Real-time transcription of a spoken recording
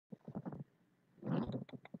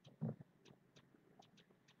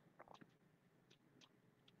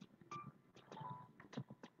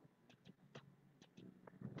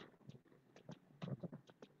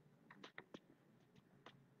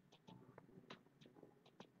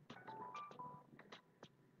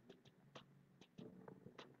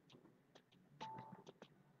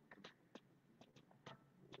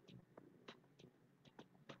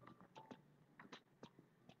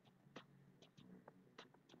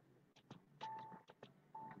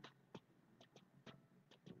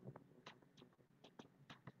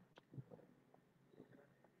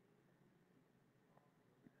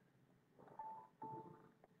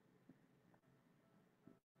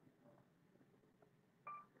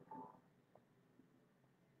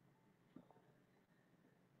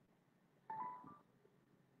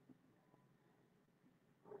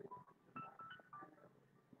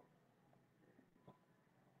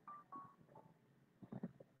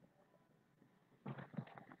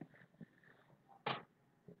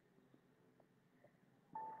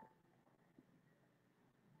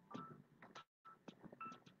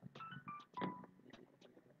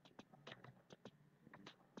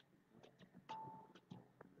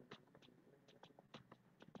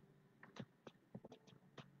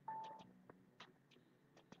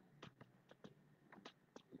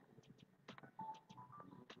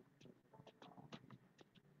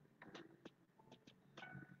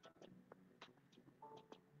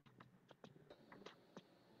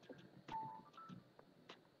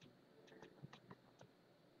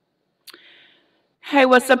Hey,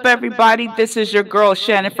 what's up, everybody? This is your girl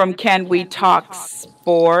Shannon from Can We Talk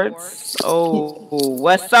Sports. Oh,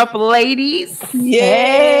 what's up, ladies? Yay!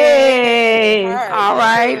 Hey, How are All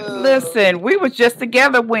right, you? listen, we was just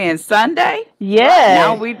together when Sunday. Now Yes.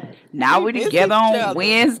 Right. we now We we miss together each on other.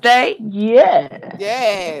 Wednesday. Yes.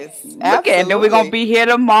 Yes, Look at, then we're gonna absolutely. be here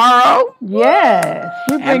tomorrow Yes.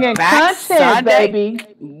 We and bringing back content, Sunday. baby.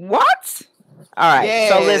 What? All right.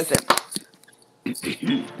 So Yes. listen,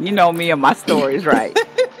 you know me and my stories, right?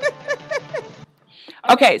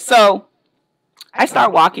 Okay, so I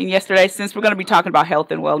started walking yesterday since we're going to be talking about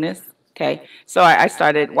health and wellness. Okay. So I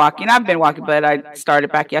started walking. I've been walking, but I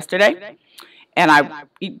started back yesterday. And I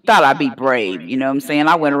thought I'd be brave. You know what I'm saying?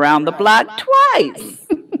 I went around the block twice.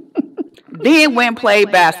 Then went and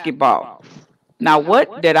played basketball. Now,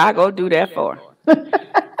 what did I go do that for?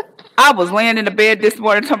 I was laying in the bed this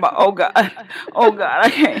morning talking about, oh God, I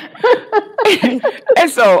can't. And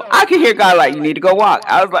so I could hear God like, you need to go walk.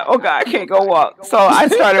 I was like, oh God, I can't go walk. So I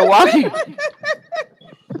started walking.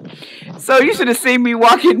 So you should have seen me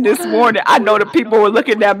walking this morning. I know the people were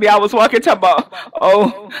looking at me. I was walking, talking about,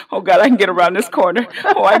 oh God, I can get around this corner.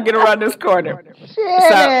 Oh, I can get around this corner. So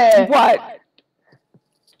Shannon. what?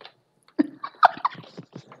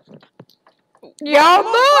 Y'all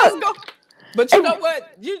What's look. going? But you know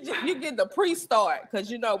what? You get the pre-start because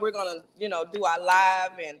we're gonna do our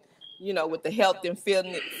live and with the health and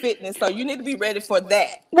fitness. So you need to be ready for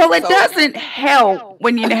that. Well, it So doesn't help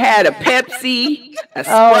when you had a Pepsi, a Oh,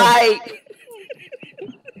 Sprite,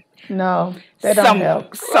 no. They don't some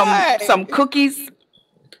help. some right. some cookies.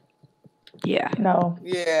 Yeah. No.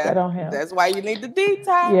 They Yeah, don't help. that's why you need the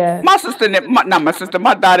detox. Yes. My sister, not my sister,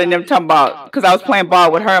 my daughter and them talking about, because I was playing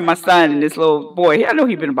ball with her and my son and this little boy. I know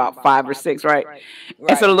he'd been about 5 or 6, right?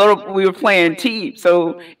 And so Right. we were playing team.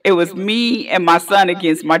 So it was me and my son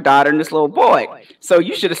against my daughter and this little boy. So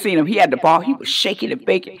you should have seen him. He had the ball. He was shaking and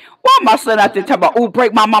baking. While my son out there talking about, oh,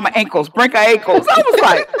 break my mama ankles, break her ankles. I was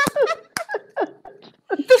like,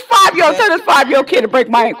 this 5-year-old, tell That. this 5-year-old kid to break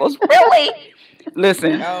my ankles. Really?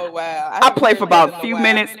 Listen, Oh wow, I I haven't played for heard that about in a a few while.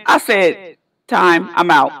 minutes. I said, time,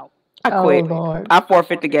 I'm out. I Oh, quit. Lord. I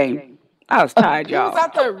forfeit the game. I was tired, You was y'all.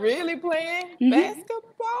 out there really playing hmm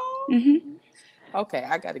basketball? hmm Okay,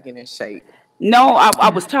 I got to get in shape. No, I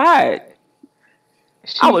was tired. I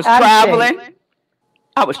She was out of shape. traveling.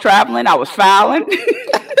 I was traveling. I was fouling.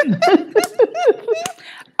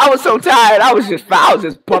 I was so tired. I was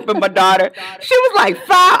just pumping my daughter. She was like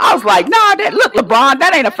foul. I was like, nah, that look, LeBron,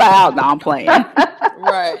 that ain't a foul. No, I'm playing.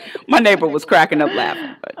 Right. My neighbor was cracking up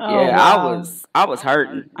laughing. But Oh, yeah, wow. I was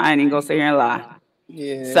hurting. I ain't even gonna sit here and lie.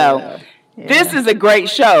 So Yeah. this Yeah. is a great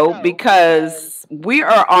show because we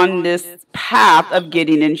are on this path of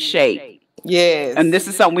getting in shape. And Yes. this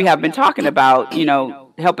is something we have been talking about,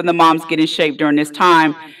 helping the moms get in shape during this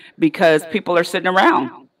time because people are sitting around.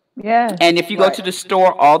 Yes. And if you go to Right. the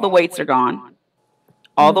store, all the weights are gone,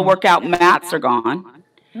 all the Mm. workout mats are gone.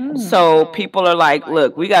 Mm. So people are like,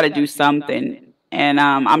 look, we got to do something. And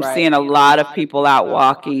I'm Right. seeing a lot of people out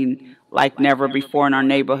walking like never before in our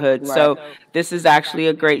neighborhood. Right. So this is actually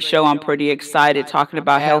a great show. I'm pretty excited talking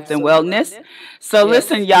about health and Absolutely. wellness. So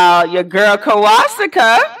listen, Yes. y'all, your girl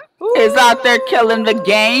Kawasaka is out there killing the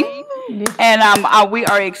game. Ooh. Yeah. And we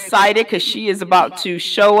are excited because she is about to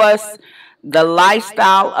show us the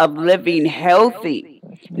lifestyle of living healthy.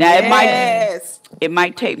 Now Yes. Yes. it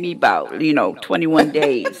might take me about 21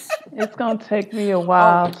 days. It's going to take me a Oh,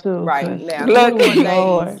 while, too, right because, now, Look, 21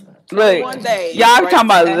 Lord. days. look, 21 days y'all for it talking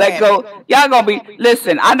about to let go. happen. Y'all gonna be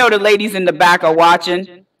listen. I know the ladies in the back are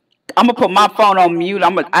watching. I'm gonna put my phone on mute.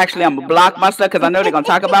 I'm gonna block myself because I know they're gonna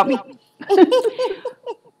talk about me.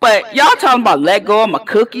 But y'all talking about let go of my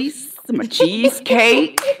cookies, my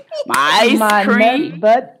cheesecake, my ice My cream.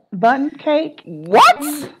 button cake,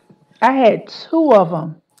 What? I had two of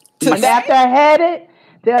them. My And Today, after I had it,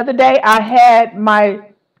 the other day, I had my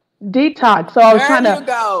detox. So there you I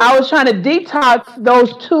go. was trying to detox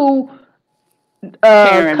those two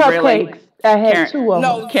Karen, really? cupcakes. I had Karen, two of them.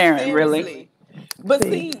 No, Karen, really? seriously. But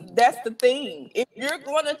See, see, that's the thing. If you're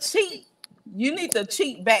going to cheat, you need to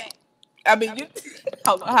cheat back. I mean, you.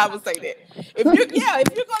 How would say that? If you're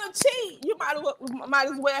gonna cheat, you might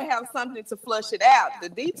as well have something to flush it out. The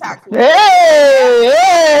detox will flush it back out.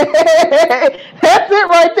 hey, hey, that's it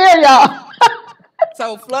right there, y'all.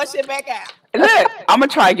 So flush it back out. Look, I'm gonna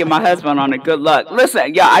try to get my husband on it. Good luck.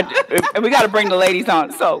 Listen, yeah, we got to bring the ladies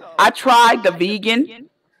on. So I tried the vegan.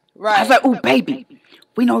 I was Right. like, oh, baby,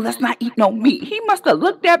 we know let's not eat no meat. He must have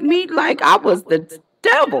looked at me like I was the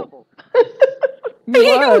devil. You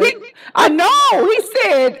was. I know. He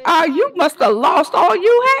said, you must have lost all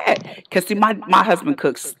you had. Because, see, my husband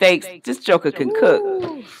cooks steaks. This joker can cook.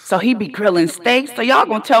 Ooh. So he be grilling steaks. So y'all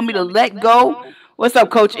going to tell me to let go? What's up,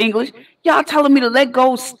 Coach English? Y'all telling me to let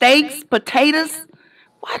go steaks, potatoes?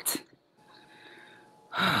 What?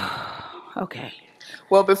 Okay.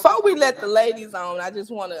 Well, before we let the ladies on, I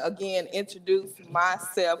just want to again introduce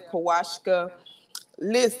myself, Kawashka.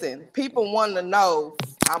 Listen, people want to know.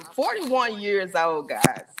 I'm 41 years old,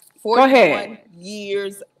 guys. Go 41 ahead.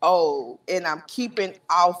 years old, and I'm keeping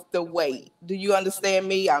off the weight. Do you understand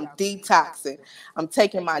me? I'm detoxing. I'm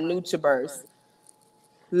taking my NutriBurst.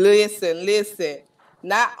 Listen.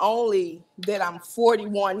 Not only that I'm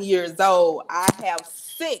 41 years old, I have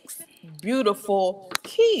 6 beautiful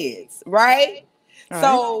kids, right? All right.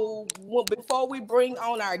 So before we bring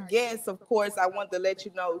on our guests, of course, I want to let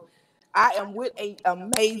you know I am with an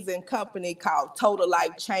amazing company called Total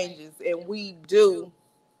Life Changes, and we do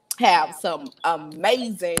have some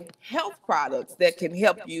amazing health products that can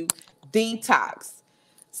help you detox,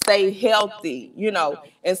 stay healthy,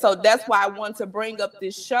 And so that's why I want to bring up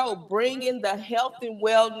this show, bringing the health and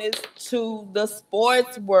wellness to the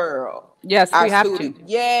sports world. Yes, we have to.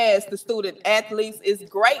 Yes, the student athletes, it's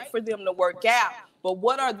great for them to work out, but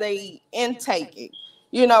what are they intaking?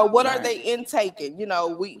 What are they intaking?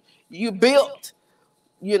 You built,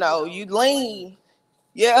 you lean,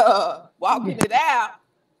 walking it out.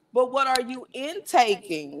 But what are you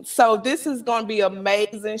intaking? So this is going to be an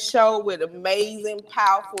amazing show with amazing,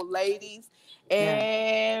 powerful ladies.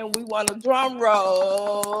 And we want a drum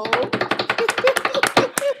roll.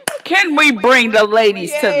 Can we bring the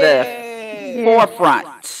ladies to the forefront?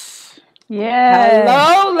 Yes.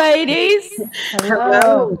 Hello, ladies.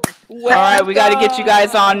 Hello. All right, we got to get you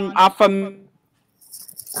guys on off from.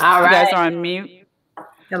 All You guys right. are on mute.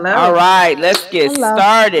 Hello. All right, let's get Hello.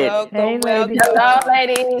 started. Hey, ladies. Hello,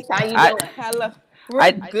 ladies. How you doing? Hello.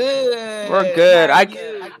 We're good. We're good. How are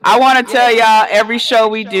you? I want to tell y'all, every show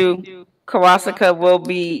we do, Kawasaka will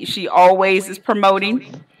be. She always is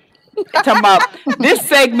promoting. Talking about this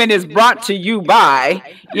segment is brought to you by,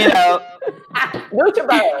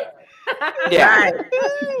 NutriBurst. yeah.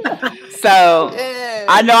 So Yes.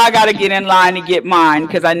 I know I got to get in line to get mine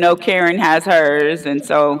because I know Karen has hers, and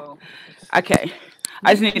so okay.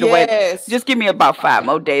 I just need to wait. Yes. Just give me about 5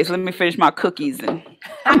 more days. Let me finish my cookies and.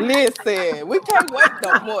 Listen, we can't wait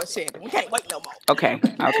no more, Shannon. We can't wait no more. Okay.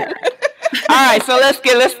 All right. So let's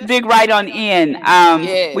dig right on in.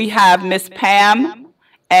 Yes. We have Miss Pam,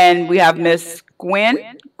 and we have Miss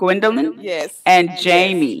Gwendolyn, Yes. and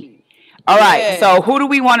Jamie. All right. Yes. So who do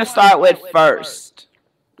we want to start with first?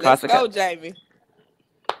 Let's go, Jamie.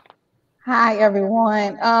 Hi,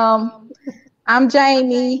 everyone. I'm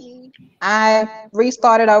Jamie. I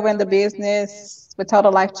restarted over in the business with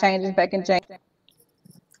Total Life Changes back in January.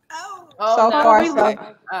 Oh, So no, far, we so like-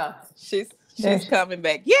 She's coming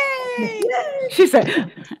back. Yay! She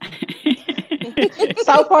said.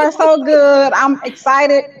 so far so good. I'm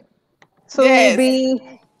excited to Yes.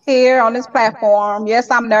 be here on this platform.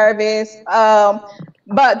 Yes, I'm nervous,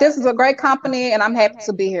 but this is a great company, and I'm happy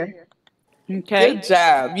to be here. Okay. Good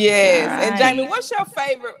job. Yes. All And right. Jamie, what's your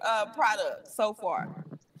favorite product so far?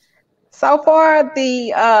 So far,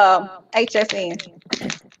 the HSN,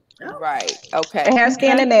 Right. the Okay. hair,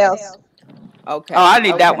 skin, and nails. Okay. Oh, I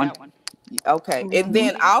need that one. Okay. And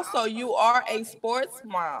then also you are a sports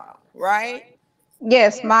mom, right?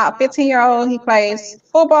 Yes, my 15-year-old, he plays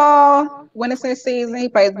football when it's in season. He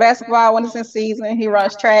plays basketball when it's in season. He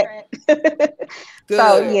runs track. Good.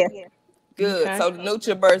 So, yeah. Good. Okay. So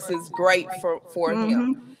NutriBurst is great for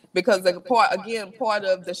him. Because part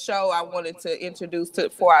of the show I wanted to introduce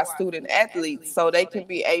for our student athletes so they can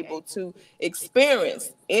be able to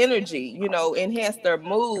experience energy, enhance their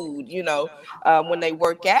mood, when they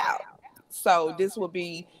work out. So this will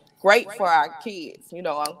be great for our kids. We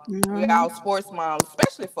all sports moms,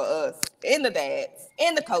 especially for us and the dads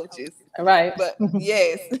and the coaches. Right. But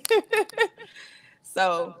yes.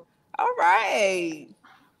 So, all right.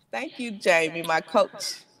 Thank you, Jamie, my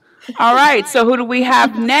coach. All right. So who do we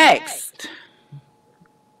have next?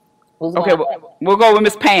 Who's Okay, going? we'll go with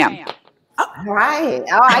Miss Pam. All right.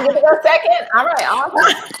 Oh, I get to go second. All right.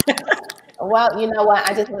 Awesome. Well, you know what?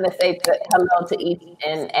 I just want to say hello to each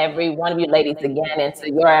and every one of you ladies again, and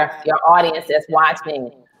to your audience that's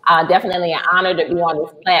watching. Definitely an honor to be on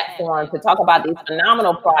this platform to talk about these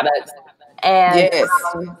phenomenal products. And Yes.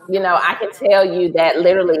 I can tell you that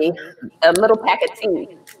literally a little pack of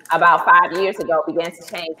tea about 5 years ago began to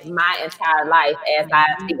change my entire life. As I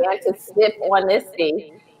began to sip on this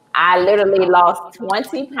tea, I literally lost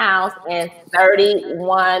 20 pounds in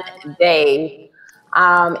 31 days.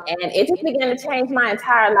 And it just began to change my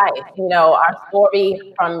entire life. You know, our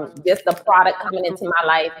story from just the product coming into my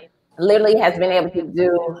life literally has been able to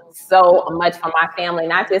do so much for my family,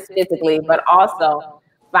 not just physically, but also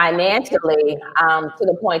financially, to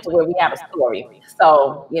the point to where we have a story.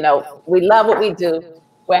 So, you know, we love what we do.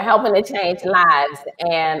 We're helping to change lives,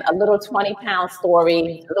 and a little 20-pound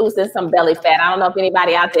story, losing some belly fat. I don't know if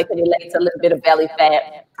anybody out there can relate to a little bit of belly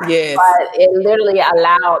fat. Yes. But it literally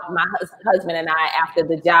allowed my husband and I, after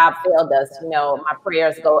the job failed us, you know, my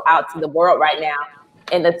prayers go out to the world right now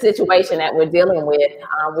in the situation that we're dealing with,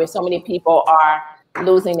 where so many people are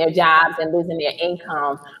losing their jobs and losing their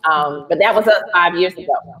income. But that was us 5 years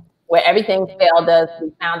ago, where everything failed us.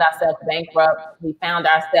 We found ourselves bankrupt. We found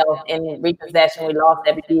ourselves in repossession. We lost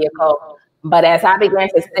every vehicle. But as I began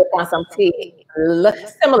to sip on some tea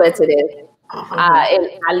similar to this,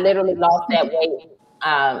 I literally lost that weight.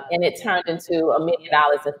 And it turned into $1 million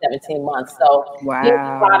in 17 months. So these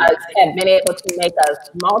products have been able to make us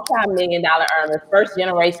multi-million-dollar earners, first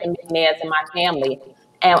generation millionaires in my family.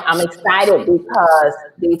 And I'm excited because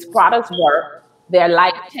these products work, they're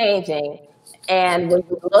life-changing. And when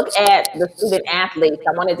you look at the student athletes,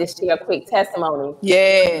 I wanted to share a quick testimony.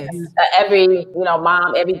 Yes. Every, you know,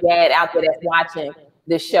 mom, every dad out there that's watching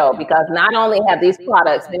this show, because not only have these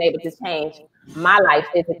products been able to change my life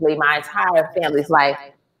physically, my entire family's life,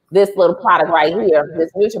 this little product right here,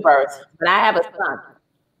 this NutriBurst, but I have a son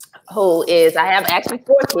who is, I have actually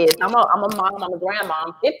 4 kids. I'm a mom, I'm a grandma,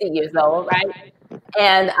 I'm 50 years old, right?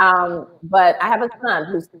 And, but I have a son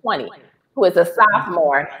who's 20, who is a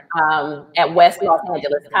sophomore at West Los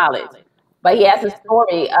Angeles College. But he has a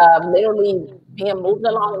story of literally being moved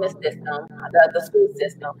along in the system, the school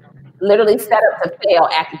system, literally set up to fail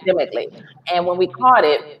academically. And when we caught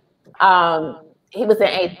it, he was in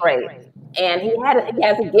 8th grade. And he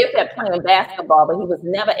has a gift at playing basketball, but he was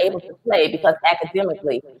never able to play because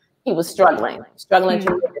academically he was struggling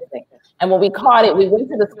tremendously. And when we caught it, we went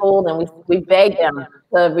to the school and we begged them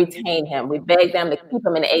to retain him. We begged them to keep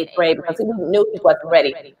him in the 8th grade because we knew he wasn't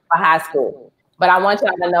ready for high school. But I want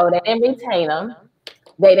y'all to know they didn't retain him.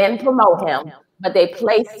 They didn't promote him, but they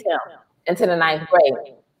placed him into the 9th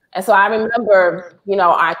grade. And so I remember, you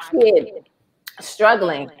know, our kid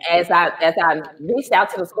struggling as I reached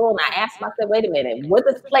out to the school and I asked them, I said, wait a minute, what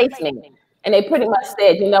does place mean? And they pretty much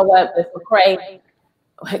said, you know what, Mr. McCray,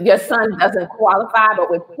 your son doesn't qualify, but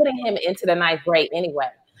we're putting him into the 9th grade anyway.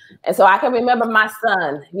 And so I can remember my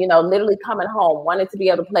son, you know, literally coming home, wanting to be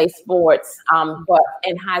able to play sports but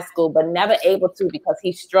in high school, but never able to because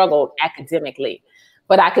he struggled academically.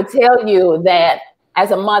 But I could tell you that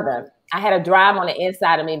as a mother, I had a drive on the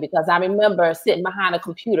inside of me because I remember sitting behind a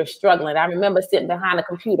computer struggling. I remember sitting behind a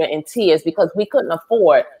computer in tears because we couldn't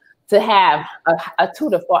afford to have a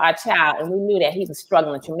tutor for our child. And we knew that he was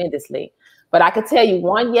struggling tremendously. But I could tell you,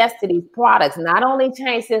 one yes to these products not only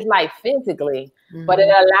changed his life physically, but it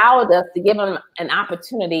allowed us to give him an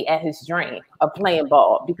opportunity at his dream of playing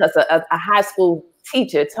ball, because a high school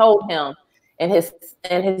teacher told him in his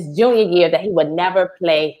junior year that he would never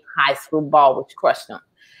play high school ball, which crushed him.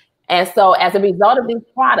 And so as a result of these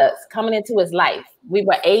products coming into his life, we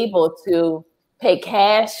were able to pay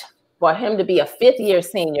cash for him to be a 5th-year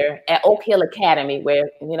senior at Oak Hill Academy, where,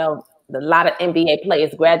 you know, a lot of NBA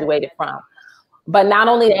players graduated from. But not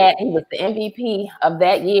only that, he was the MVP of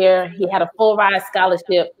that year. He had a full ride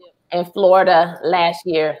scholarship in Florida last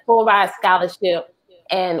year, full ride scholarship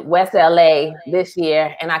in West LA this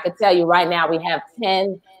year. And I can tell you right now, we have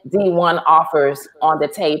 10 D1 offers on the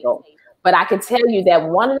table. But I can tell you that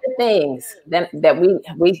one of the things that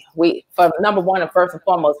we for number one and first and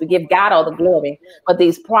foremost, we give God all the glory. But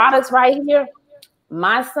these products right here,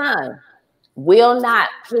 my son will not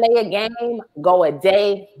play a game, go a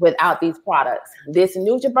day without these products. This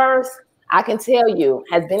NutriBurst, I can tell you,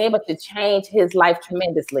 has been able to change his life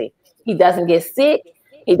tremendously. He doesn't get sick.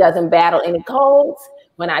 He doesn't battle any colds.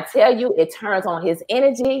 When I tell you, it turns on his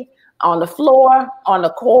energy on the floor, on the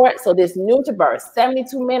court. So this NutriBurst,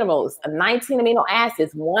 72 minerals, 19 amino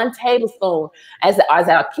acids, 1 tablespoon, as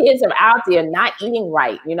our kids are out there not eating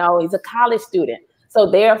right. You know, he's a college student. So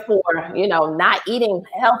therefore, you know, not eating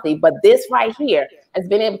healthy, but this right here has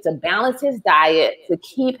been able to balance his diet to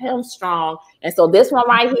keep him strong. And so this one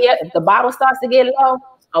right here, if the bottle starts to get low,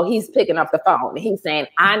 oh, he's picking up the phone. He's saying,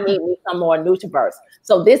 I need me some more NutriBurst.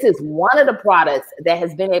 So this is one of the products that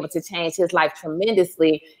has been able to change his life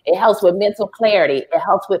tremendously. It helps with mental clarity. It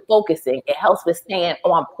helps with focusing. It helps with staying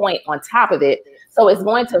on point on top of it. So it's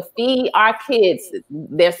going to feed our kids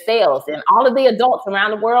their cells, and all of the adults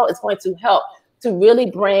around the world. It's going to help to really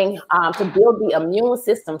bring, to build the immune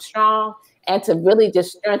system strong and to really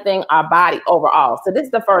just strengthen our body overall. So this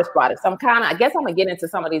is the first product. So I guess I'm gonna get into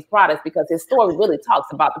some of these products because his story really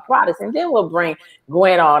talks about the products, and then we'll bring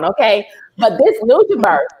Gwen on, okay? But this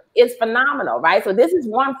NutriBurst is phenomenal, right? So this is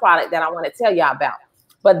one product that I want to tell y'all about.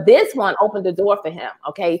 But this one opened the door for him,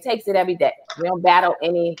 okay? He takes it every day. We don't battle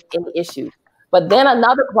any issues. But then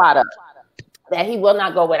another product that he will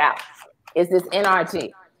not go without is this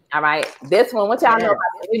NRG. All right, this one, what y'all know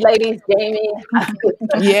about you ladies, Jamie?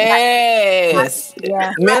 Yes.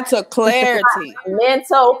 Yeah. Mental clarity.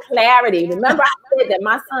 Mental clarity. Remember, I said that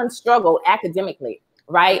my son struggled academically,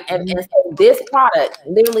 right? And so this product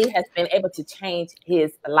literally has been able to change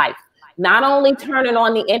his life. Not only turning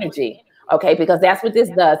on the energy, okay, because that's what this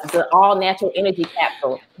does. It's an all natural energy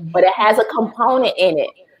capsule, but it has a component in it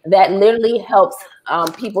that literally helps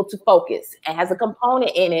people to focus. It has a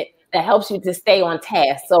component in it that helps you to stay on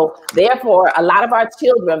task. So therefore, a lot of our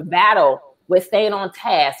children battle with staying on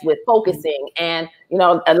task, with focusing. And, you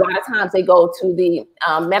know, a lot of times they go to the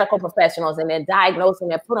medical professionals and they're diagnosed and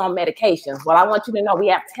they're put on medications. Well, I want you to know we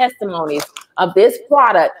have testimonies of this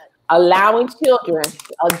product allowing children,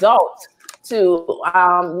 adults, to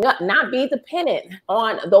not be dependent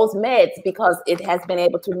on those meds because it has been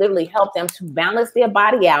able to literally help them to balance their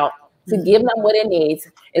body out, to give them what it needs.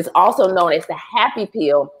 It's also known as the happy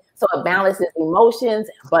pill. So it balances emotions,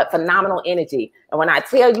 but phenomenal energy. And when I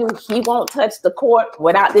tell you he won't touch the court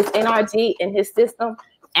without this NRG in his system,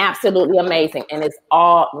 absolutely amazing. And it's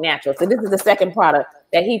all natural. So this is the second product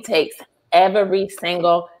that he takes every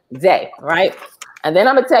single day, right? And then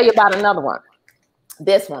I'm gonna tell you about another one.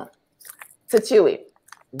 This one, Chewy.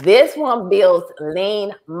 This one builds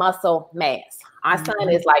lean muscle mass. Our son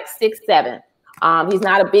is like 6'7". He's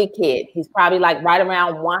not a big kid. He's probably like right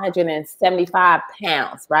around 175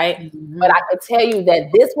 pounds, right? But I can tell you that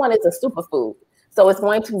this one is a superfood. So it's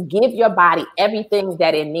going to give your body everything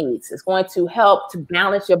that it needs. It's going to help to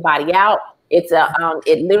balance your body out.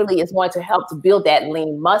 It literally is going to help to build that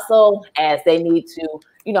lean muscle as they need to,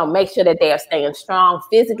 you know, make sure that they are staying strong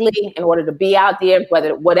physically in order to be out there,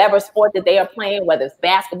 whatever sport that they are playing, whether it's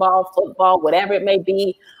basketball, football, whatever it may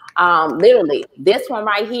be. Literally, this one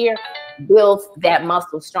right here builds that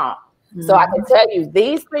muscle strong. So I can tell you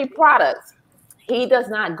these three products, he does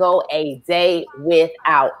not go a day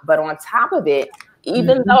without. But on top of it,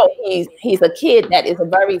 even though he's a kid that is a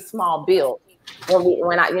very small build,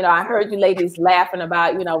 when I heard you ladies laughing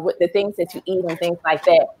about, you know, what the things that you eat and things like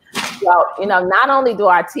that. So, you know, not only do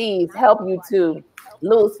our teas help you to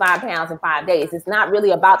lose 5 pounds in 5 days, it's not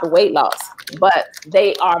really about the weight loss, but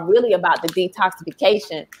they are really about the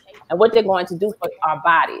detoxification and what they're going to do for our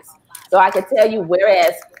bodies. So I can tell you,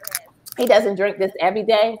 whereas he doesn't drink this every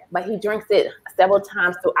day, but he drinks it several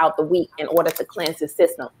times throughout the week in order to cleanse his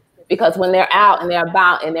system. Because when they're out and they're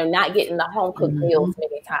about and they're not getting the home cooked meals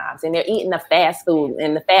many times and they're eating the fast food,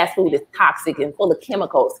 and the fast food is toxic and full of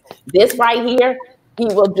chemicals, this right here, he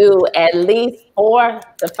will do at least 4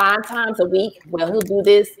 to 5 times a week where he'll do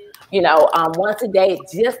this, you know, once a day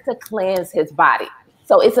just to cleanse his body.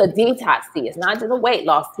 So it's a detox tea. It's not just a weight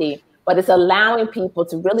loss tea, but it's allowing people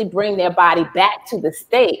to really bring their body back to the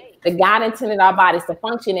state that God intended our bodies to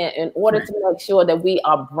function in order to make sure that we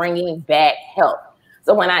are bringing back health.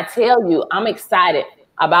 So when I tell you, I'm excited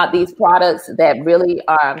about these products that really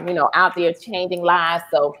are, you know, out there changing lives.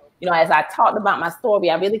 So, you know, as I talked about my story,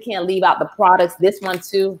 I really can't leave out the products. This one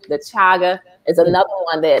too, the Chaga, is another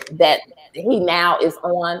one that he now is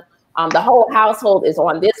on. The whole household is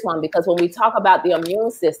on this one because when we talk about the immune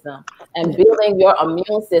system and building your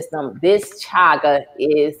immune system, this Chaga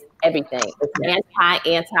is everything. It's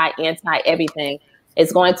anti everything.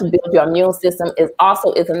 It's going to build your immune system.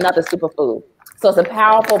 It's another superfood. So it's a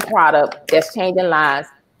powerful product that's changing lives.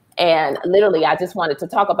 And literally, I just wanted to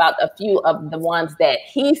talk about a few of the ones that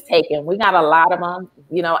he's taken. We got a lot of them,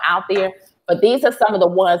 you know, out there, but these are some of the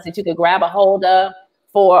ones that you could grab a hold of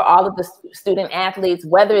for all of the student athletes,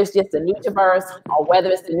 whether it's just the NutriBurst or whether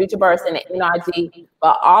it's the NutriBurst and the NRG.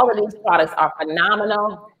 But all of these products are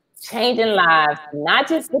phenomenal, changing lives, not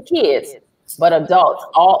just for kids, but adults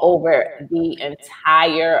all over the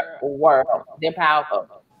entire world. They're powerful.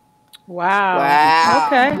 Wow.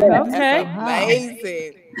 Okay. That's Okay.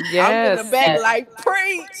 amazing. Yes. I'm in the back like,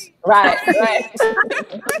 preach. Right.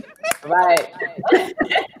 Right.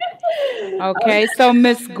 Okay. So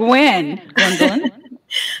Miss Gwendolyn.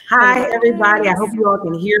 Hi, everybody. I hope you all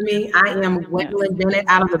can hear me. I am Gwendolyn Bennett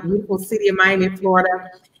out of the beautiful city of Miami, Florida.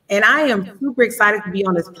 And I am super excited to be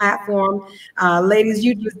on this platform. Ladies,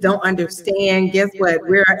 you just don't understand. Guess what?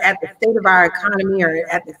 We're at the state of our economy or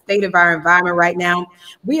at the state of our environment right now.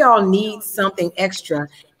 We all need something extra.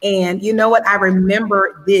 And you know what? I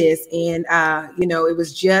remember this. And, you know, it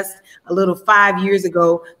was just a little 5 years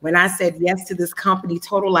ago when I said yes to this company,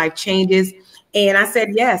 Total Life Changes. And I said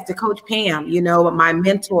yes to Coach Pam, you know, my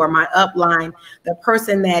mentor, my upline, the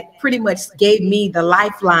person that pretty much gave me the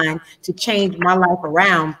lifeline to change my life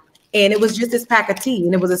around. And it was just this pack of tea.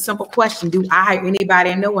 And it was a simple question. Do I or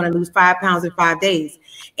anybody I know want to lose 5 pounds in 5 days?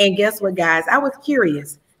 And guess what, guys? I was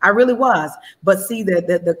curious. I really was. But see,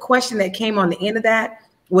 the question that came on the end of that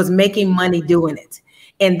was making money doing it.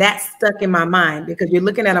 And that stuck in my mind because you're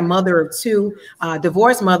looking at a mother of two,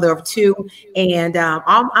 divorced mother of two, and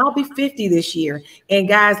I'll be 50 this year. And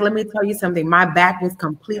guys, let me tell you something. My back was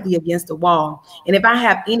completely against the wall. And if I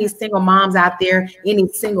have any single moms out there, any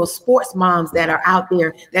single sports moms that are out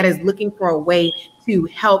there that is looking for a way to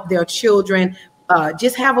help their children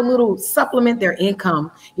just have a little supplement their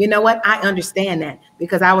income, you know what? I understand that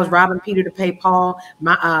because I was robbing Peter to pay Paul.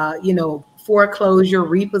 My, you know, foreclosure,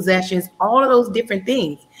 repossessions, all of those different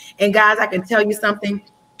things. And guys, I can tell you something,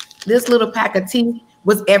 this little pack of tea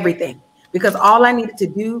was everything because all I needed to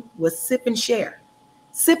do was sip and share.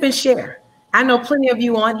 Sip and share. I know plenty of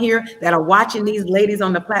you on here that are watching these ladies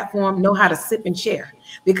on the platform know how to sip and share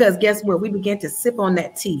because guess what? We began to sip on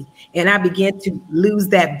that tea and I began to lose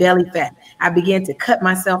that belly fat. I began to cut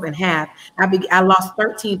myself in half. I lost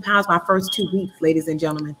 13 pounds my first 2 weeks, ladies and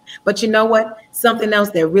gentlemen. But you know what? Something else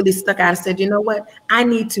that really stuck out. I said, you know what? I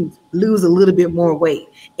need to lose a little bit more weight.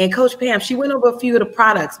 And Coach Pam, she went over a few of the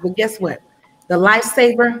products, but guess what? The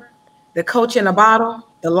Lifesaver, the Coach in a Bottle,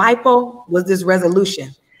 the Lipo was this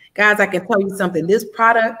resolution. Guys, I can tell you something. This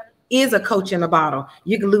product is a Coach in a Bottle.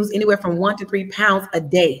 You can lose anywhere from 1 to 3 pounds a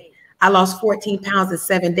day. I lost 14 pounds in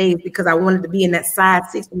 7 days because I wanted to be in that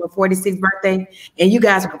size 6 for my 46th birthday. And you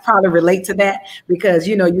guys could probably relate to that because,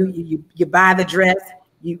 you know, you buy the dress,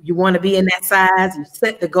 you want to be in that size, you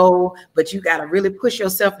set the goal, but you got to really push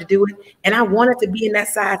yourself to do it. And I wanted to be in that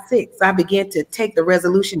size 6. So I began to take the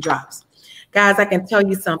resolution drops. Guys, I can tell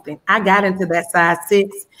you something. I got into that size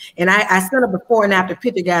 6 and I sent a before and after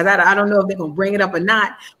picture, guys. I don't know if they're going to bring it up or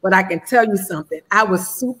not, but I can tell you something. I was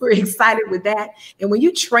super excited with that. And when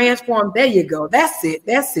you transform, there you go. That's it.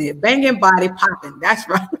 That's it. Banging body popping. That's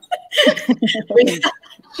right.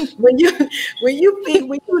 when you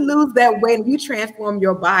lose that weight and you transform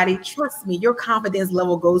your body, trust me, your confidence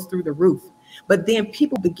level goes through the roof. But then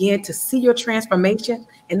people begin to see your transformation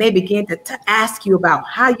and they begin to ask you about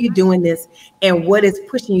how you're doing this and what is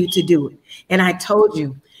pushing you to do it. And I told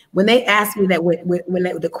you, when they asked me that, when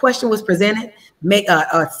the question was presented, make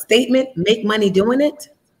a statement, make money doing it.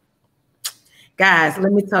 Guys,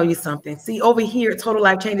 let me tell you something. See, over here at Total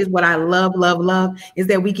Life Changes, what I love is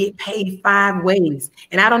that we get paid 5 ways.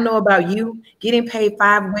 And I don't know about you, getting paid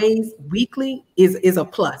 5 ways weekly is a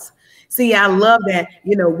plus. See, I love that,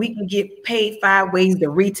 you know, we can get paid 5 ways to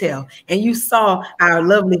retail. And you saw our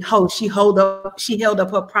lovely host, she held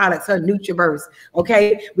up her products, her Nutriverse.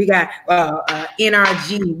 Okay, we got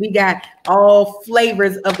NRG, we got all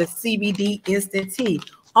flavors of the CBD instant tea,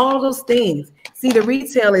 all those things. See, the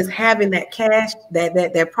retail is having that cash,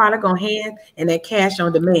 that product on hand and that cash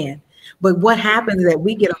on demand. But what happens is that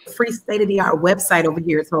we get a free state-of-the-art website over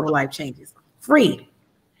here at Total Life Changes, free.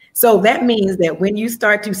 So that means that when you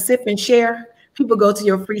start to sip and share, people go to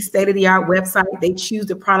your free state-of-the-art website, they choose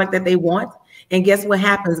the product that they want. And guess what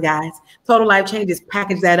happens, guys? Total Life Changes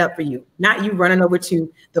package that up for you, not you running over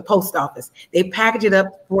to the post office. They package it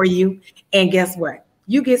up for you. And guess what?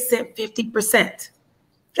 You get sent 50%.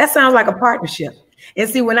 That sounds like a partnership. And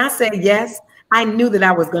see, when I said yes, I knew that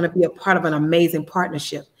I was going to be a part of an amazing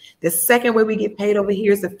partnership. The second way we get paid over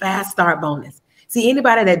here is the fast start bonus. See,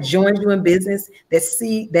 anybody that joins you in business that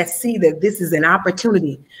see that this is an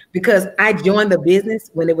opportunity, because I joined the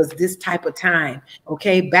business when it was this type of time,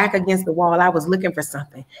 okay, back against the wall, I was looking for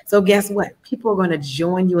something. So guess what? People are going to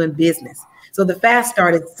join you in business. So the fast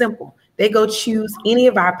start is simple. They go choose any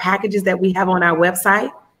of our packages that we have on our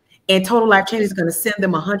website, and Total Life Changes is going to send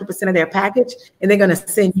them 100% of their package, and they're going to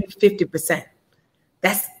send you 50%.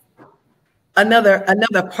 That's another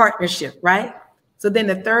partnership, right? So then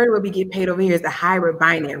the third way we get paid over here is the hybrid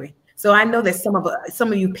binary. So I know that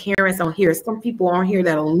some of you parents on here, some people on here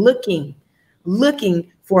that are looking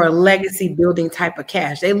for a legacy building type of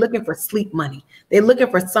cash. They're looking for sleep money. They're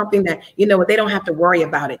looking for something that, you know, they don't have to worry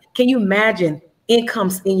about it. Can you imagine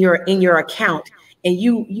incomes in your account and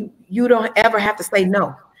you don't ever have to say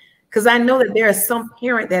no? Because I know that there is some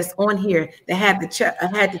parent that's on here that had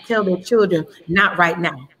to tell their children, not right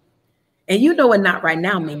now. And you know what not right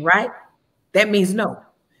now mean, right? That means no,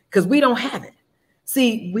 because we don't have it.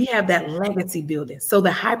 See, we have that legacy building. So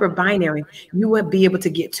the hybrid binary, you would be able to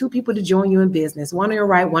get 2 people to join you in business, one on your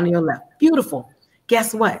right, one on your left. Beautiful.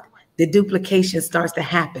 Guess what? The duplication starts to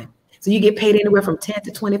happen. So you get paid anywhere from 10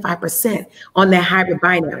 to 25% on that hybrid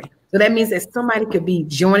binary. So that means that somebody could be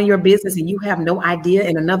joining your business and you have no idea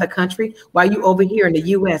in another country while you over here in the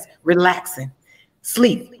US relaxing,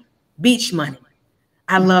 sleep, beach money.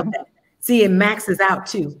 I love that. See, it maxes out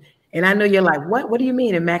too. And I know you're like, what do you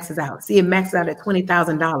mean it maxes out? See, it maxes out at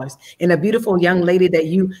 $20,000. And a beautiful young lady that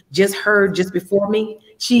you just heard just before me,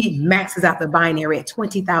 she maxes out the binary at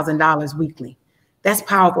 $20,000 weekly. That's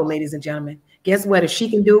powerful, ladies and gentlemen. Guess what? If she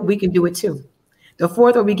can do it, we can do it too. The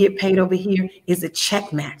fourth where we get paid over here is a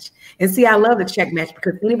check match. And see, I love the check match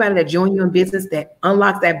because anybody that joins you in business that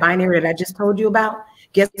unlocks that binary that I just told you about,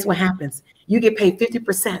 guess what happens? You get paid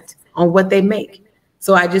 50% on what they make.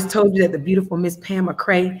 So I just told you that the beautiful Miss Pam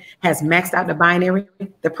McCray has maxed out the binary.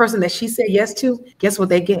 The person that she said yes to, guess what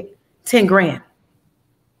they get? 10 grand.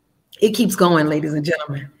 It keeps going, ladies and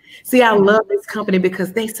gentlemen. See, I love this company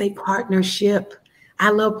because they say partnership. I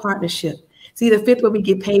love partnership. See, the fifth where we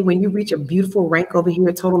get paid when you reach a beautiful rank over here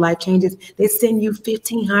at Total Life Changes, they send you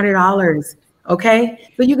 $1,500. Okay,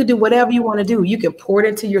 so you can do whatever you want to do. You can pour it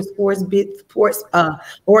into your sports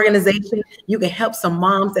organization. You can help some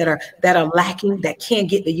moms that are lacking, that can't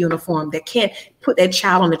get the uniform, that can't put that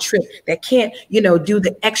child on a trip, that can't, do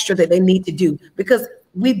the extra that they need to do, because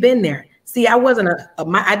we've been there. See, I wasn't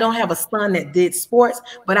I don't have a son that did sports,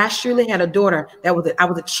 but I surely had a daughter that I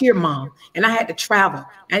was a cheer mom, and I had to travel.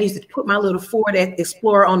 I used to put my little Ford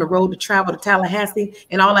Explorer on the road to travel to Tallahassee,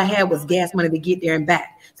 and all I had was gas money to get there and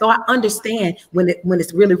back. So I understand when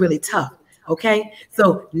it's really, really tough. Okay.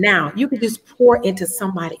 So now you can just pour into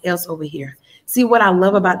somebody else over here. See, what I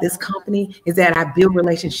love about this company is that I build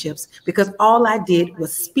relationships, because all I did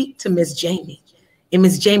was speak to Miss Jamie, and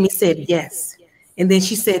Miss Jamie said yes. And then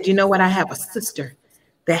she said, you know what? I have a sister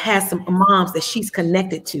that has some moms that she's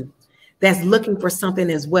connected to that's looking for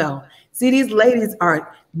something as well. See, these ladies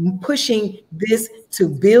are pushing this to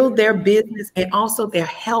build their business and also their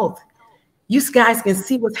health. You guys can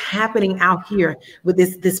see what's happening out here with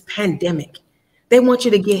this pandemic. They want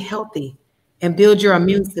you to get healthy and build your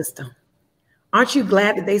immune system. Aren't you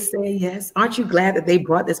glad that they say yes? Aren't you glad that they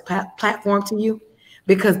brought this platform to you?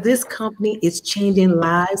 Because this company is changing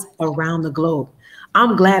lives around the globe.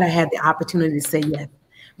 I'm glad I had the opportunity to say yes,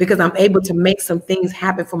 because I'm able to make some things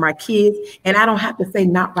happen for my kids. And I don't have to say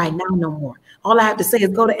not right now no more. All I have to say is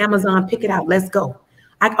go to Amazon, pick it out. Let's go.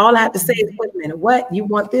 All I have to say is, wait a minute, what? You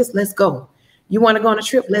want this? Let's go. You want to go on a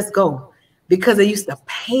trip? Let's go. Because it used to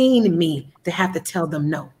pain me to have to tell them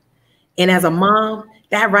no. And as a mom,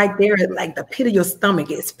 that right there is like the pit of your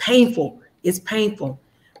stomach. It's painful. It's painful,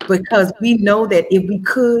 because we know that if we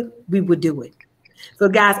could, we would do it. So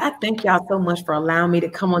guys, I thank y'all so much for allowing me to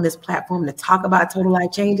come on this platform to talk about Total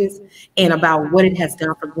Life Changes and about what it has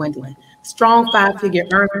done for Gwendolyn. Strong 5-figure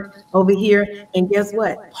earner over here. And guess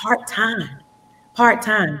what? Part-time.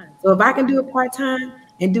 So if I can do it part-time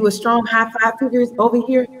and do a strong high 5 figures over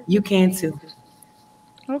here, you can too.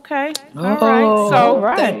 Okay. All right.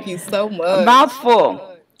 So thank you so much.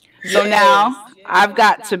 Mouthful. So now I've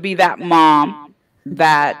got to be that mom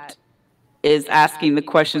that is asking the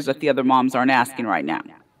questions that the other moms aren't asking right now.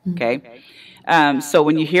 Okay. So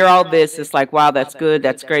when you hear all this, it's like, wow, that's good.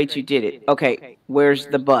 That's great. You did it. Okay. Where's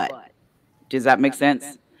the but? Does that make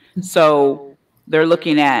sense? So they're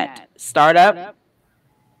looking at startup.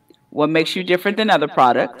 What makes you different than other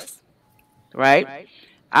products? Right.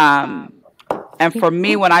 And for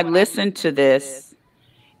me, when I listen to this,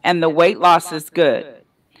 and the weight loss is good,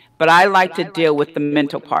 but I like to deal with the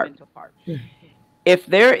mental part. If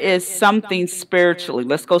there is something spiritually,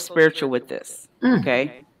 let's go spiritual with this,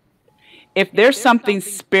 okay? If there's something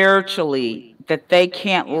spiritually that they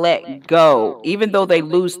can't let go, even though they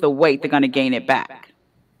lose the weight, they're going to gain it back.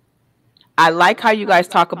 I like how you guys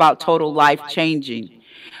talk about total life changing,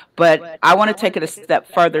 but I want to take it a step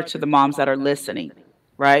further to the moms that are listening,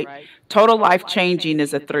 right? Total life changing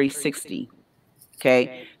is a 360.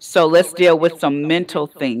 Okay, so let's deal with some mental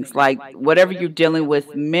things, like whatever you're dealing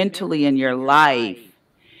with mentally in your life,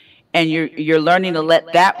 and you're learning to let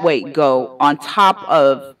that weight go on top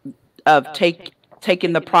of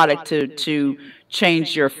taking the product to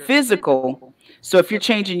change your physical. So if you're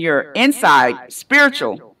changing your inside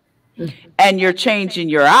spiritual and you're changing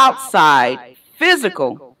your outside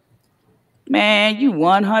physical, man, you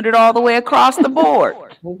 100 all the way across the board.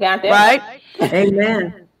 We got that. Right?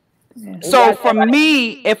 Amen. So for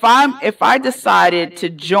me, if I decided to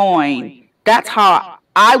join, that's how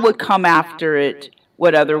I would come after it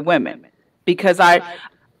with other women. because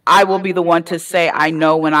I will be the one to say I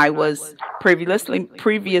know when I was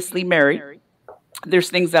previously married, there's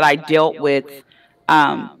things that I dealt with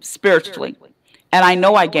spiritually, and I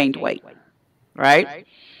know I gained weight, right?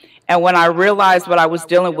 And when I realized what I was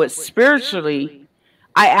dealing with spiritually,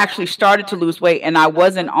 I actually started to lose weight, and I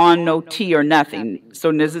wasn't on no tea or nothing.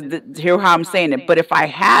 So this is hear how I'm saying it. But if I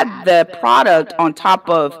had the product on top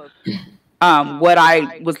of what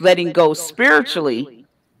I was letting go spiritually,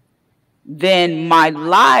 then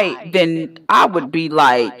then I would be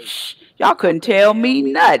like, y'all couldn't tell me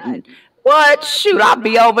nothing. What? Shoot, I'll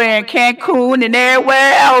be over in Cancun and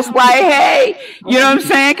everywhere else. Why, hey, you know what I'm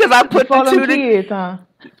saying? Because I put For the them two kids, huh?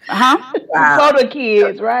 Huh? Wow. For the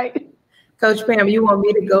kids, right? Coach Pam, you want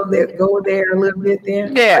me to go there a little bit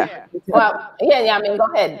there? Yeah. Well, yeah. I mean, go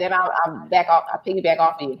ahead. Then I'll back off. I'll piggyback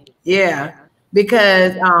off of you. Yeah,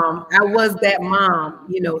 because I was that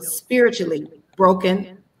mom, spiritually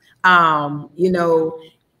broken, and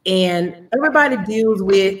everybody deals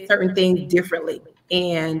with certain things differently.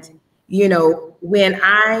 And, when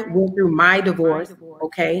I went through my divorce,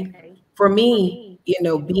 okay, for me,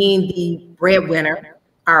 being the breadwinner,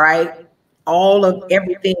 all right, all of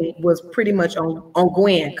everything was pretty much on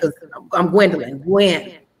Gwen, because I'm Gwendolyn.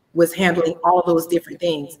 Gwen was handling all those different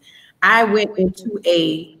things. I went into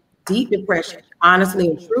a deep depression, honestly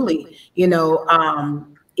and truly.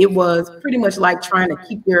 It was pretty much like trying to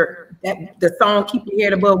keep the song "Keep Your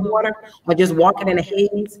Head Above Water," or just walking in a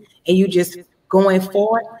haze and you just going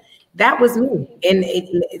forward. That was me. And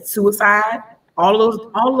suicide, all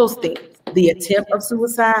those things, the attempt of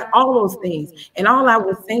suicide, all those things. And all I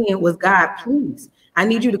was saying was, God, please, I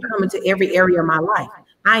need you to come into every area of my life.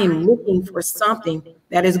 I am looking for something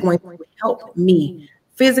that is going to help me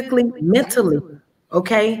physically, mentally,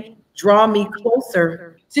 okay? Draw me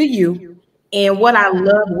closer to you. And what I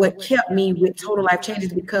love, what kept me with Total Life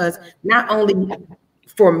Changes, because not only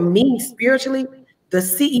for me spiritually, the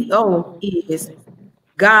CEO is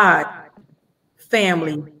God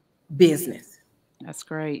Family Business. That's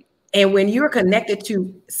great. And when you're connected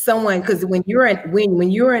to someone, because when you're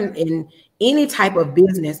in any type of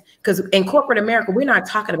business, because in corporate America, we're not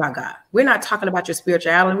talking about God. We're not talking about your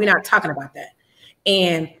spirituality. We're not talking about that.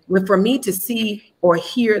 And for me to see or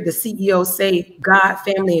hear the CEO say God,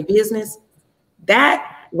 family, and business,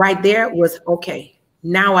 that right there was okay.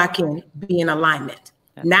 Now I can be in alignment.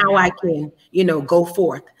 Now I can, go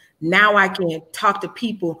forth. Now I can talk to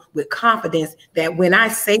people with confidence that when I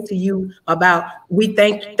say to you about, we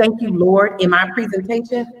thank you, Lord, in my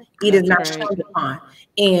presentation, it is not shunned upon.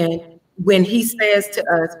 And when he says to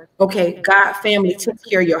us, okay, God family took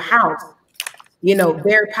care of your house,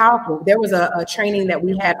 very powerful. There was a training that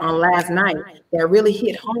we had on last night that really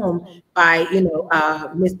hit home by,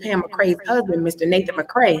 Miss Pam McCrae's husband, Mr. Nathan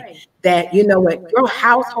McCrae, that, what, your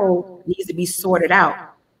household needs to be sorted out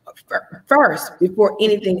first before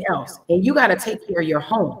anything else. And you got to take care of your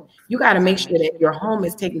home. You got to make sure that your home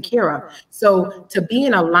is taken care of. So to be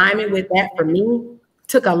in alignment with that for me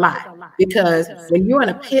took a lot, because when you're in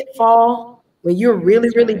a pitfall, when you're really,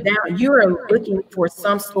 really down, you're looking for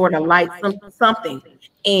some sort of light, something.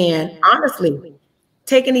 And honestly,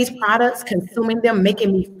 taking these products, consuming them,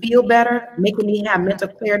 making me feel better, making me have mental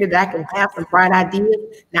clarity that I can have some bright ideas.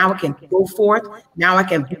 Now I can go forth. Now I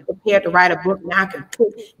can be prepared to write a book. Now I can put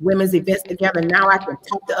women's events together. Now I can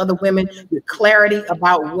talk to other women with clarity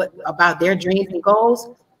about their dreams and goals.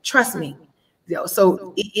 Trust me.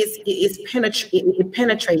 So it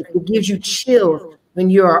penetrates. It gives you chills when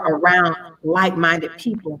you're around like-minded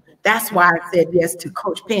people. That's why I said yes to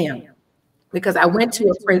Coach Pam, because I went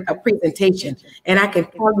to a presentation, and I can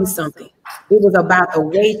tell you something. It was about the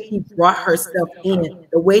way she brought herself in,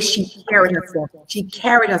 the way she carried herself. She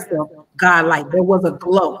carried herself godlike. There was a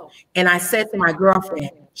glow. And I said to my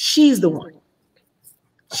girlfriend, she's the one.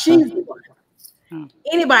 She's the one.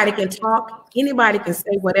 Anybody can talk. Anybody can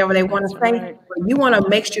say whatever they want to say. But you want to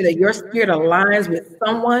make sure that your spirit aligns with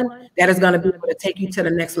someone that is going to be able to take you to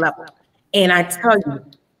the next level. And I tell you,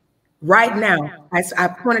 right now, I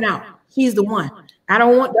pointed out, she's the one. I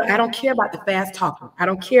don't care about the fast talking. I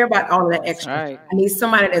don't care about all of that extra. Right. I need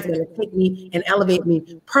somebody that's going to take me and elevate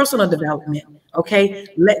me, personal development. Okay,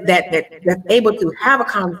 that's able to have a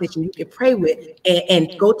conversation you can pray with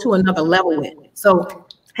and go to another level with. So,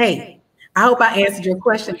 hey, I hope I answered your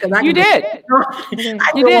question, because you did.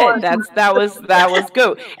 You did. That was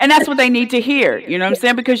good, and that's what they need to hear. You know what I'm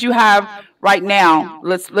saying? Because you have right now.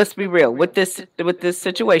 Let's be real with this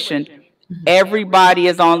situation. Everybody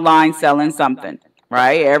is online selling something,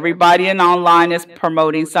 right? Everybody in online is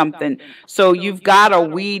promoting something. So you've got to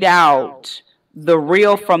weed out the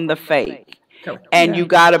real from the fake. and you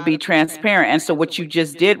got to be transparent. And so what you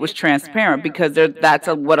just did was transparent, because that's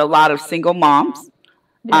what a lot of single moms,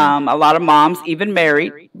 a lot of moms, even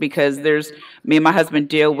married, because me and my husband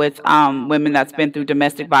deal with women that's been through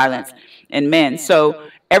domestic violence and men. So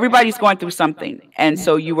everybody's going through something. And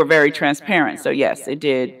so you were very transparent. So yes, it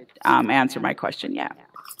did answer my question. Yeah.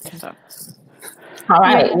 So. All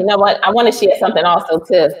right. You know what? I want to share something also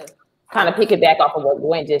to kind of piggyback off of what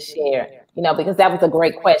Gwen just shared, because that was a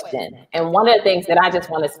great question. And one of the things that I just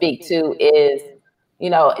want to speak to is,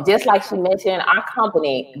 just like she mentioned, our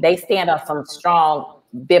company, they stand on some strong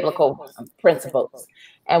biblical principles.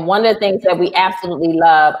 And one of the things that we absolutely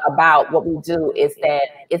love about what we do is that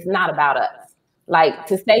it's not about us. Like,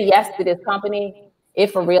 to say yes to this company,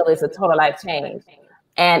 it for real is a total life change.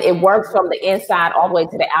 And it works from the inside all the way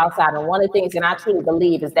to the outside. And one of the things that I truly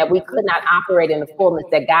believe is that we could not operate in the fullness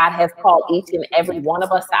that God has called each and every one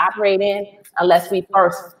of us to operate in unless we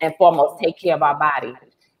first and foremost take care of our body.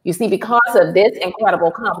 You see, because of this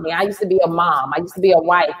incredible company, I used to be a mom, I used to be a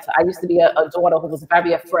wife, I used to be a daughter who was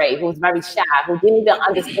very afraid, who was very shy, who didn't even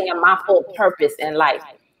understand my full purpose in life.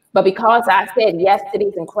 But because I said yes to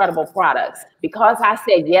these incredible products, because I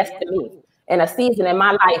said yes to me, in a season in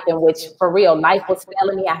my life in which, for real, life was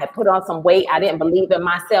failing me, I had put on some weight, I didn't believe in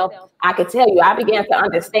myself, I could tell you, I began to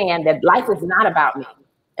understand that life is not about me.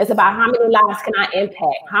 It's about how many lives can I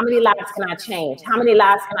impact? How many lives can I change? How many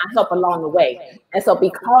lives can I help along the way? And so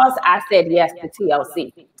because I said yes to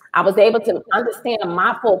TLC, I was able to understand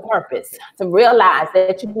my full purpose, to realize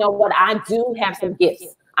that, what, I do have some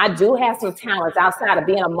gifts. I do have some talents outside of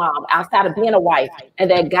being a mom, outside of being a wife, and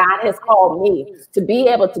that God has called me to be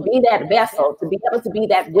able to be that vessel, to be able to be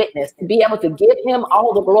that witness, to be able to give him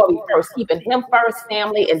all the glory first, keeping him first,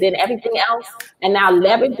 family, and then everything else, and now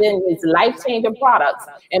leveraging these life-changing products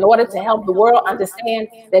in order to help the world understand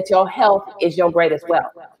that your health is your greatest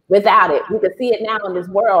wealth. Without it, we can see it now in this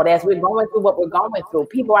world as we're going through what we're going through.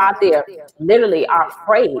 People out there literally are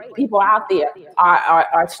afraid. People out there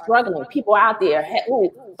are struggling. People out there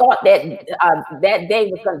who thought that that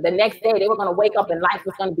day was the next day they were going to wake up and life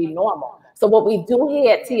was going to be normal. So what we do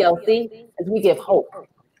here at TLC is we give hope.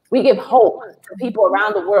 We give hope to people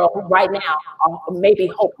around the world who right now are maybe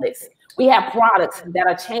hopeless. We have products that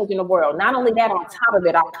are changing the world. Not only that, on top of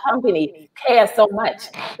it, our company cares so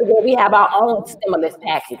much to where we have our own stimulus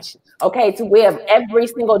package, okay, to where every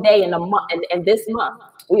single day in the month, and this month,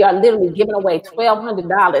 we are literally giving away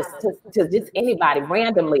 $1,200 to just anybody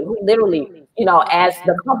randomly who literally, as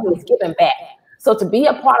the company is giving back. So to be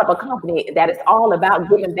a part of a company that is all about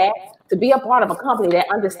giving back, to be a part of a company that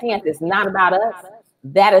understands it's not about us,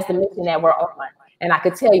 that is the mission that we're on. And I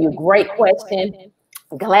could tell you, great question.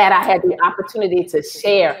 Glad I had the opportunity to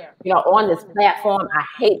share, on this platform. I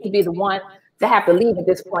hate to be the one to have to leave at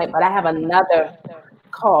this point, but I have another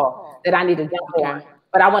call that I need to jump on.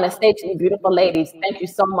 But I want to say to you, beautiful ladies, thank you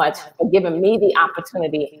so much for giving me the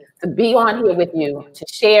opportunity to be on here with you, to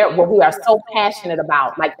share what we are so passionate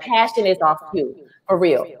about. Like, passion is our fuel, for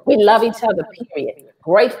real. We love each other, period.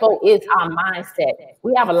 Grateful is our mindset.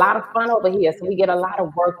 We have a lot of fun over here, so we get a lot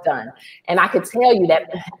of work done. And I can tell you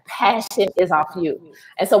that passion is our fuel.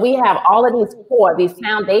 And so we have all of these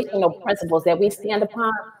foundational principles that we stand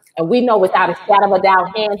upon. And we know without a shadow of a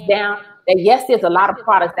doubt, hands down, that yes, there's a lot of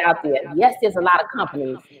products out there. Yes, there's a lot of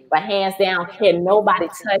companies. But hands down, can nobody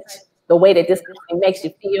touch the way that this company makes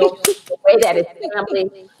you feel, the way that it's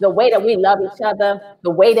family, the way that we love each other, the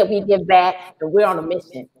way that we give back, and we're on a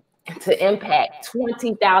mission to impact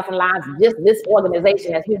 20,000 lives, just this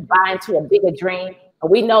organization, as we buy into a bigger dream.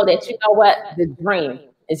 And we know that, the dream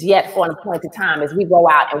is yet for an appointed time as we go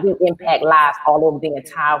out and we impact lives all over the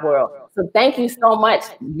entire world. So thank you so much,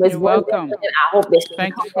 Ms. You're welcome. I hope that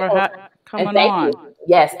thank you for coming on. You.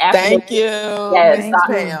 Yes, absolutely. Thank you. Yes, Thanks,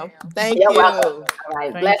 Pam. Thank You're you. welcome. All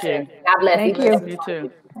right, bless you. God bless Thank you. you. You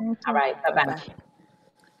too. All right, bye-bye.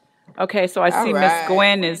 Okay, so I see All Miss right.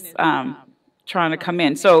 Gwen is trying to come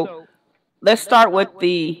in. So let's start with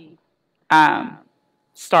the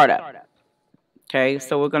startup. Okay,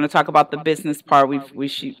 so we're going to talk about the business part. We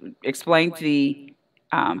explained the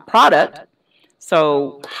product.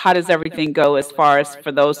 So how does everything go as far as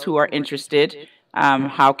for those who are interested?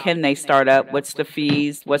 How can they start up? What's the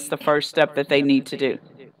fees? What's the first step that they need to do?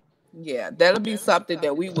 Yeah, that'll be something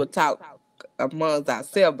that we will talk amongst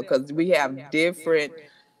ourselves because we have different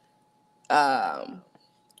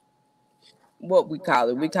what we call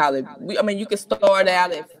it. You can start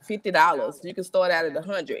out at $50. You can start out at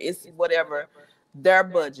 $100. It's whatever their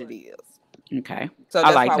budget is. Okay, So I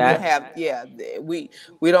that's like why that.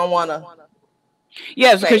 we don't want to.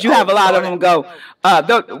 Yes, because you have a lot of them go,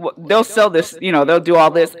 they'll sell this, they'll do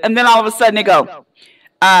all this. And then all of a sudden they go,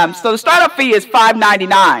 So the startup fee is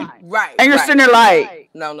 $5.99. Right. And you're right. sitting there like,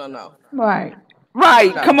 No. Right.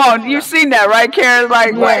 right, No, come on. You've seen that, right, Karen?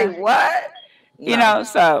 Like, Yeah. wait, what? You No. know,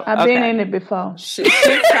 so. I've been in it before. She's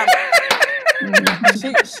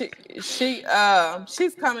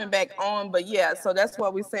coming back on, but yeah, so that's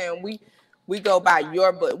what we're saying. We go by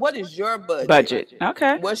your budget. What is your Budget.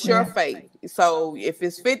 Okay. What's your faith? So if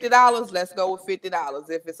it's $50, let's go with $50.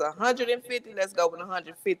 If it's $150, let's go with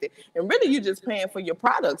 $150. And really, you're just paying for your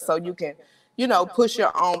products, so you can, push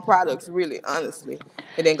your own products. Really, honestly,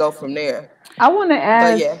 and then go from there. I want to But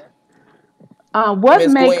ask, yeah, what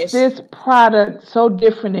Ms. makes Gwen. this product so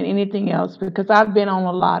different than anything else? Because I've been on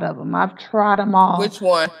a lot of them. I've tried them all. Which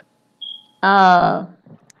one? Oh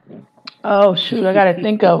shoot, I gotta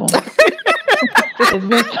think of them. There's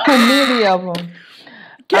been so many of them.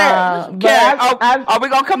 Karen, are we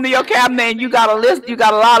gonna come to your cabinet and you got a list? You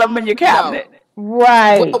got a lot of them in your cabinet.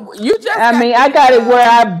 Right. Well, you just. I got it where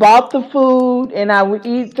I bought the food and I would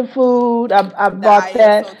eat the food. I bought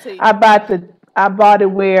that. ISOT. I bought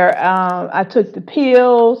it where I took the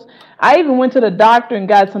pills. I even went to the doctor and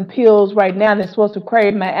got some pills right now that's supposed to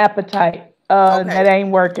crave my appetite. That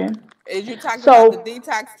ain't working. Is you talking about the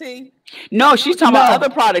detox tea? No, she's talking about other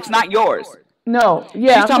products, not yours. No,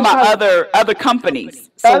 yeah. She's talking about other companies.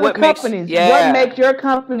 So Other what companies. makes What makes your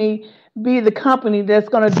company be the company that's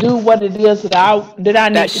going to do what it is that I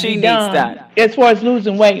need to be done as far as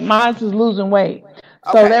losing weight? Mine is losing weight.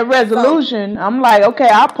 So Okay, that resolution, I'm like, okay,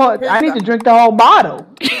 I need to drink the whole bottle.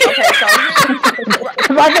 Okay, so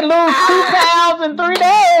If I can lose 2 pounds in 3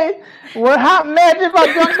 days, well, how imagine if I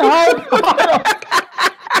drink the whole bottle?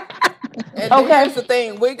 and here's the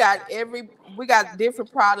thing: we got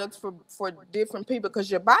different products for different people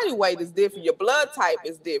because your body weight is different, your blood type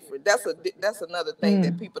is different. That's another thing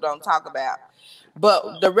that people don't talk about.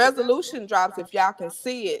 But the resolution drops, if y'all can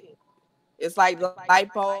see it, it's like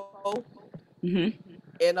lipo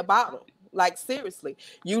in a bottle. Like seriously,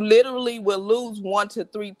 you literally will lose 1 to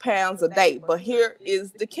 3 pounds a day. But here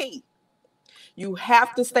is the key: you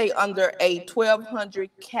have to stay under a 1,200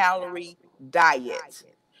 calorie diet.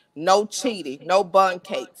 No cheating, no bun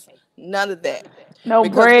cakes, none of that. No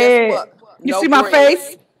Because bread. guess what? You No see my bread,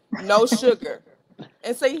 face? no sugar.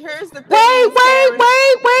 And see, here's the thing. Wait,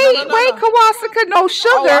 No. Kawasaka, no Oh,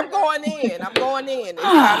 sugar. I'm going in. It's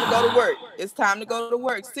time to go to work. It's time to go to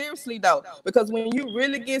work. Seriously, though, because when you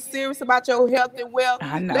really get serious about your health and wealth,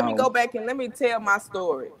 I know. let me go back and let me tell my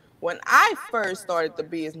story. When I first started the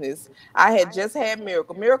business, I had just had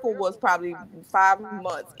Miracle. Miracle was probably 5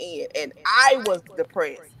 months in, and I was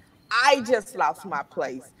depressed. I just lost my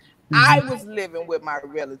place. I was living with my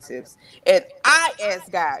relatives, and I asked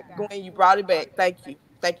God, Gwen, you brought it back. Thank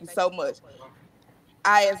you so much.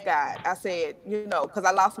 I asked God, I said, because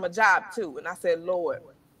I lost my job too, and I said, Lord,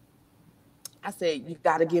 you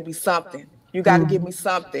got to give me something. You got to give me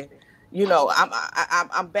something.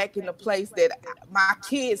 I'm back in the place that my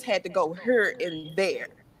kids had to go here and there.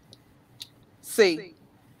 See,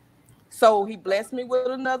 so He blessed me with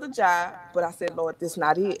another job, but I said, Lord, this is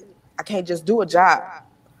not it. I can't just do a job.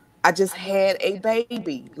 I just had a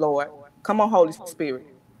baby, Lord. Come on, Holy Spirit.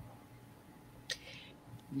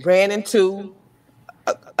 Ran into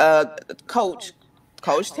Coach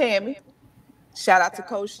Tammy. Shout out to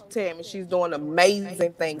Coach Tammy. She's doing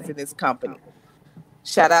amazing things in this company.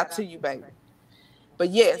 Shout out to you, baby. But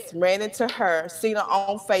yes, ran into her, seen her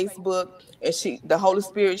on Facebook, and the Holy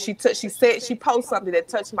Spirit, she said she posted something that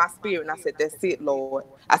touched my spirit, and I said, that's it, Lord.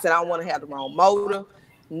 I said, I don't want to have the wrong motive,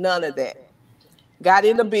 none of that. Got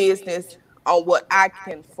into business on what I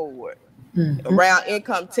can afford. Around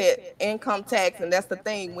income tax, and that's the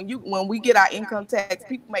thing. When we get our income tax,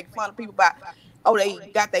 people make fun of people about,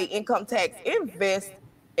 they got their income tax. Invest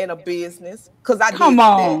in a business, because I Come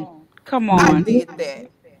on. I did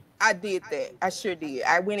that. I sure did.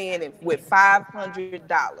 I went in with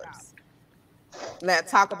 $500. Now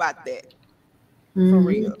talk about that for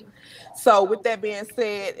real. So with that being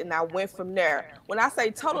said, and I went from there. When I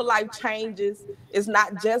say Total Life Changes, it's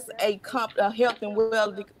not just a health and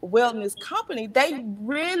wellness company. They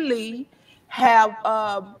really have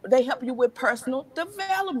they help you with personal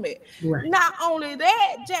development. Right. Not only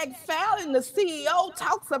that, Jack Fallon, the CEO,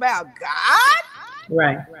 talks about God.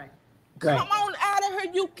 Right. Come on out of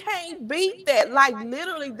here. You can't beat that. Like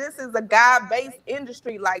literally, this is a God-based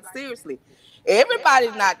industry. Like seriously.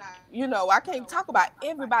 Everybody's not, I can't talk about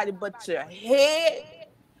everybody but your head.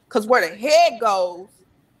 Because where the head goes,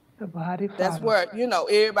 the body follows. That's where,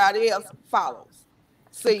 everybody else follows.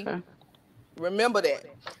 See, remember that.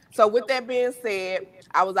 So with that being said,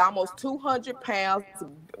 I was almost 200 pounds,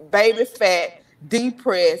 baby fat,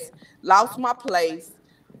 depressed, lost my place,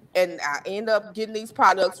 and I end up getting these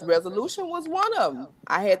products. Resolution was one of them.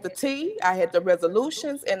 I had the tea, I had the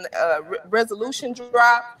resolutions and resolution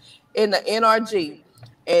drop and the NRG.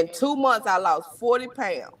 In 2 months, I lost 40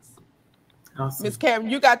 pounds. Awesome. Miss Karen,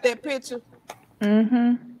 you got that picture?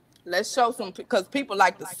 Mm-hmm. Let's show some, because people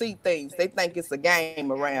like to see things. They think it's a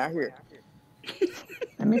game around here.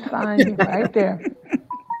 Let me find you right there.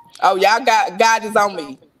 Oh, y'all got God is on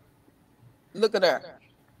me. Look at her.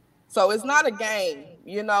 So it's not a game,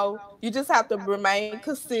 you know. You just have to remain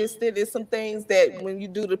consistent. There's some things that when you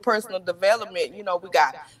do the personal development, you know, we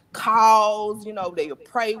got calls, you know, they'll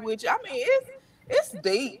pray with you. I mean, it's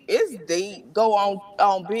deep. It's deep. Go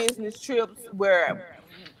on business trips where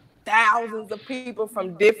thousands of people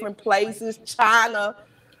from different places, China,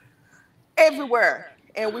 everywhere.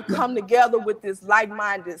 And we come together with this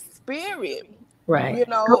like-minded spirit. Right. You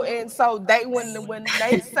know, and so they when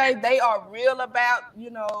they say they are real about, you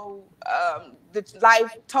know, the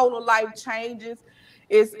total life changes,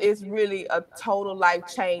 it's really a total life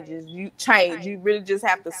changes. You really just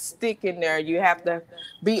have to stick in there. You have to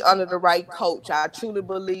be under the right coach. I truly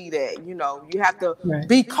believe that. You know, you have to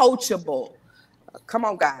be coachable. Come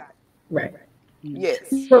on, God. Right. Yes.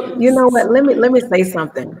 So you know what? Let me say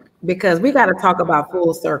something, because we got to talk about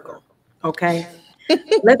full circle. Okay.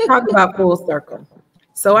 Let's talk about full circle.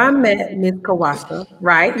 So I met Miss Kawasa,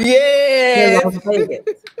 right? Yeah. In Las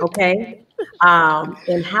Vegas. Okay.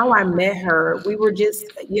 And how I met her, we were just,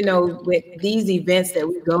 you know, with these events that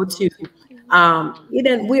we go to,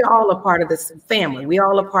 we're all a part of this family. We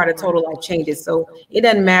all a part of Total Life Changes. So it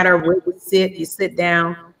doesn't matter where we sit, you sit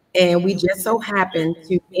down, and we just so happen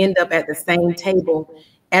to end up at the same table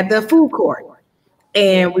at the food court.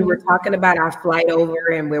 And we were talking about our flight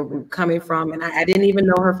over and where we were coming from. And I didn't even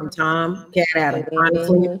know her from Tom, Cat Adam,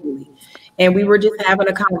 honestly. And we were just having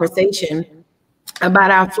a conversation about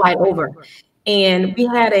our flight over. And we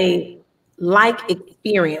had a like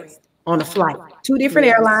experience on a flight. 2 different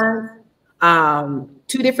airlines,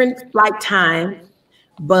 2 different flight times,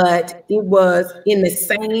 but it was in the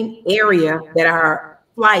same area that our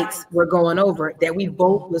flights were going over, that we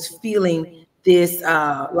both was feeling this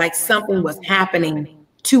like something was happening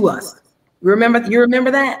to us. You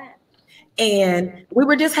remember that? And we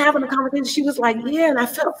were just having a conversation. She was like, yeah, and I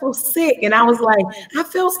felt so sick. And I was like, I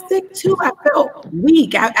felt sick too. I felt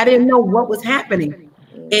weak. I didn't know what was happening.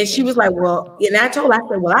 And she was like, well, and I told her, I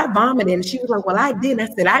said, well, I vomited. And she was like, well, I did. And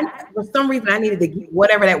I said, for some reason, I needed to get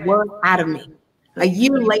whatever that was out of me. A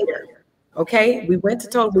year later, okay, we went to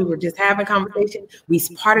Total. We were just having a conversation. We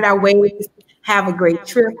parted our ways. Have a great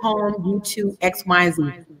trip home. You too, X, Y, and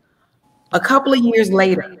Z. A couple of years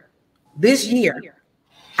later, this year,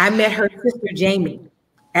 I met her sister Jamie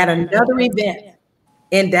at another event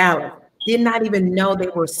in Dallas. Did not even know they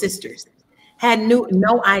were sisters. Had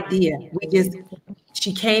no idea.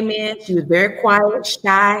 She came in. She was very quiet,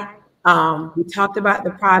 shy. We talked about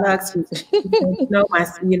the products. She said,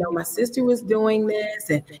 my sister was doing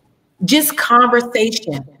this, and just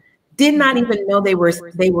conversation. Did not even know they were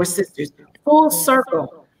sisters. Full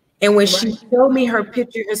circle. And when she showed me her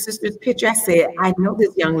picture, her sister's picture, I said, I know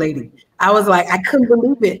this young lady. I was like, I couldn't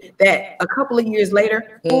believe it that a couple of years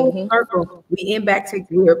later, full circle, we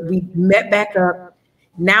met back up,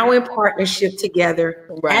 now in partnership together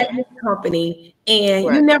at this company. And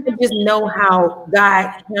you never just know how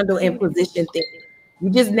God handle and position things. You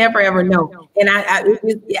just never ever know. And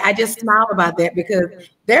I just smile about that, because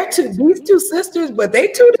they're these 2 sisters, but they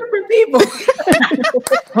 2 different people.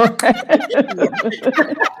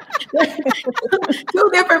 2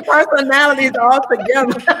 different personalities all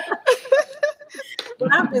together. But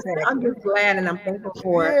I'm just glad, and I'm thankful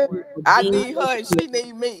for it. I need her and she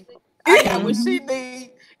need me. I got what she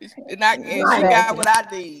need. And she got what I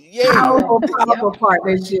need. Yeah. Powerful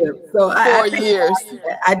partnership. So 4 years.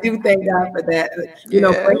 I do thank God for that. You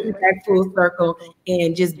know, bringing back full circle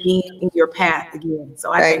and just being in your path again.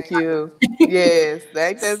 So I thank you. Yes,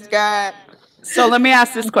 thanks God. So let me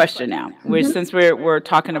ask this question now, since we're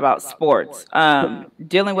talking about sports,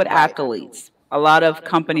 dealing with athletes. A lot of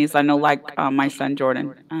companies, I know, like my son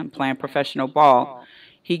Jordan, playing professional ball,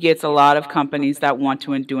 he gets a lot of companies that want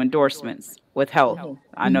to do endorsements with health.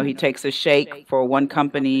 I know he takes a shake for one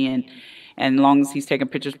company, and as long as he's taking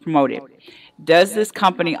pictures, promote it. Does this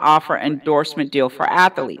company offer endorsement deal for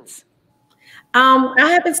athletes? I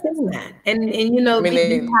haven't seen that, and we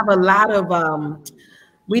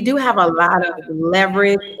do have a lot of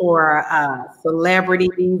leverage or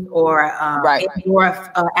celebrities or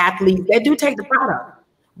athletes that do take the product.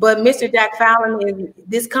 But Mr. Jack Fallon,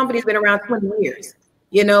 this company's been around 20 years.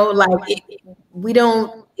 You know, like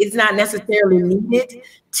it's not necessarily needed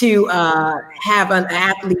to have an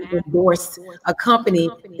athlete endorse a company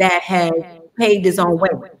that has paved its own way.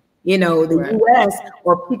 You know, the U.S.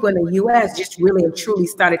 or people in the U.S. just really and truly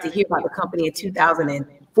started to hear about the company in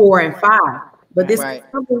 2004 and 5. But this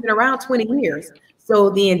company's been around 20 years.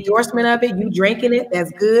 So the endorsement of it, you drinking it,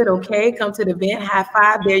 that's good. Okay, come to the event, high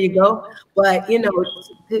five, there you go. But, you know,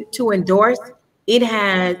 to endorse,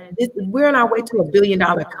 we're on our way to $1 billion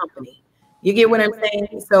company. You get what I'm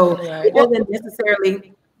saying? So it doesn't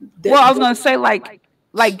necessarily. Well, I was going to say like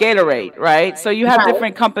Gatorade, right? So you have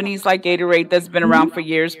different companies like Gatorade that's been around for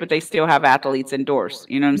years, but they still have athletes endorsed.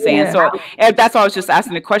 You know what I'm saying? Yeah. So and that's why I was just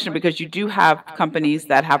asking the question, because you do have companies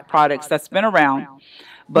that have products that's been around,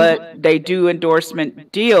 but they do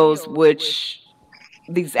endorsement deals, which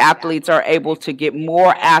these athletes are able to get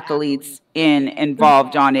more athletes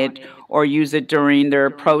involved on it, or use it during their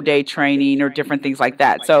pro day training or different things like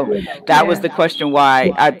that. So that was the question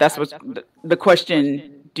why that's what the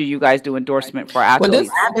question. Do you guys do endorsement for athletes?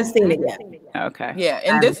 I haven't seen it yet. Okay. Yeah,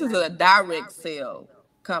 and this is a direct sale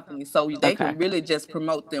company, so they can really just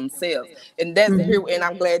promote themselves. And that's here, and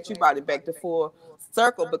I'm glad you brought it back to full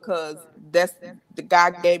circle, because that's the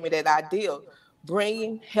guy gave me that idea,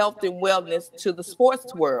 bringing health and wellness to the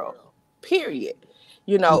sports world, period.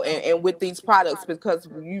 You know, and with these products, because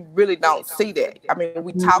you really don't see that. I mean,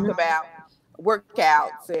 we talk about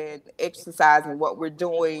workouts and exercise and what we're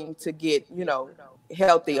doing to get, you know,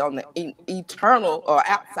 healthy on the internal or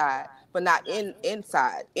outside, but not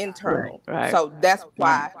inside, internal. Right. So that's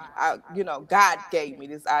why God gave me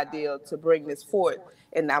this idea to bring this forth,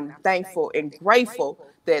 and I'm thankful and grateful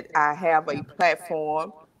that I have a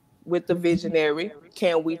platform with the visionary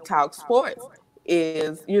Can We Talk Sports,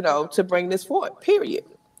 is, you know, to bring this forth, period.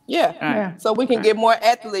 So we can get more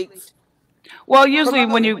athletes. Well, usually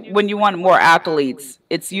when you want more athletes,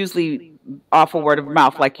 it's usually off of word of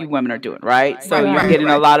mouth, like you women are doing, right? So you're getting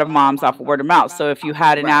a lot of moms off of word of mouth. So if you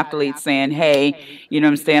had an athlete saying, hey, you know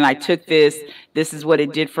what I'm saying, I took this is what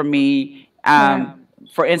it did for me.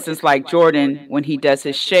 For instance, like Jordan, when he does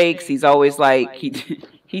his shakes, he's always like,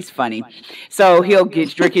 he's funny. So he'll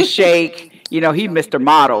drink his shake, you know, he Mr.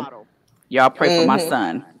 Model. Y'all pray for my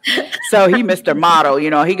son. So he Mr. Model, you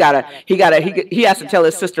know, he has to tell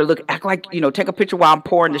his sister, look, act like, you know, take a picture while I'm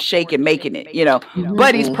pouring the shake and making it, you know,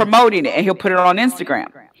 but he's promoting it and he'll put it on Instagram.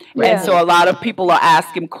 And so a lot of people will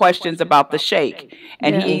ask him questions about the shake,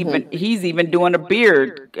 and he's even doing a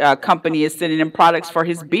beard company is sending him products for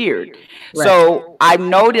his beard. So I've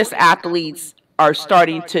noticed athletes are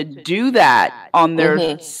starting to do that on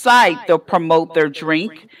their site. They'll promote their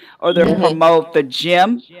drink, or they'll promote the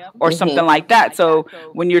gym or something like that. So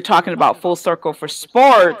when you're talking about full circle for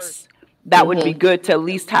sports, that would be good to at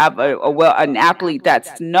least have an athlete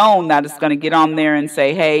that's known, that is going to get on there and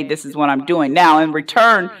say, hey, this is what I'm doing. Now, in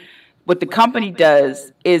return, what the company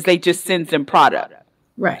does is they just send them product.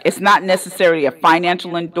 Right. It's not necessarily a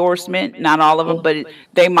financial endorsement, not all of them, but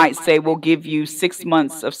they might say, we'll give you 6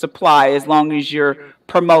 months of supply as long as you're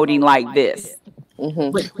promoting like this.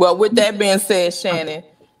 Well, with that being said, Shannon,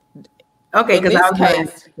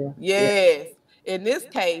 in this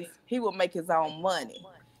case, he will make his own money.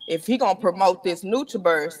 If he gonna promote this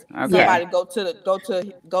NutriBurst, somebody go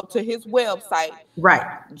to his website,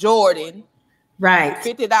 Jordan. Right.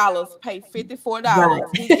 $50, pay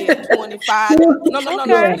 $54. He get $25. No,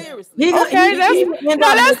 seriously. Okay,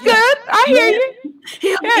 that's good. I hear you.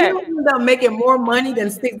 He'll end up making more money than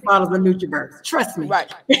 6 bottles of NutriBurst. Trust me.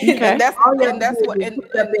 Right. Okay. And that's what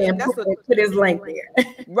put his link there.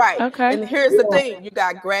 Right. Okay. And here's the thing: you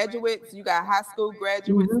got graduates, you got high school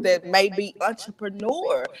graduates that may be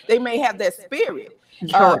entrepreneur. They may have that spirit.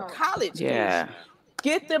 College kids.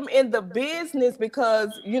 Get them in the business, because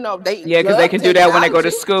you know they can do that when they go to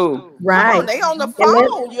school. Right. They on the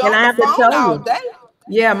phone. And I have to tell all you,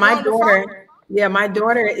 day. my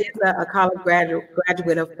daughter is a college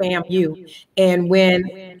graduate of FAMU, and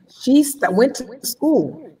when she went to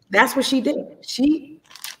school, that's what she did. She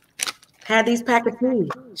had these packets.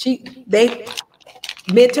 They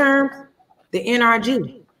midterms, the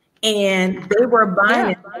NRG. And they were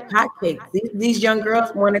buying it like hotcakes. These young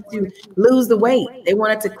girls wanted to lose the weight. They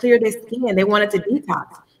wanted to clear their skin. They wanted to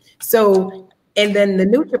detox. So, and then the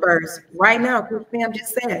NutriBurst, right now, Pam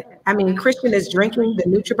just said, I mean, Christian is drinking the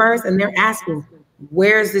NutriBurst, and they're asking,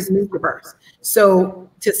 where's this NutriBurst? So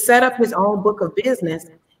to set up his own book of business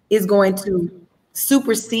is going to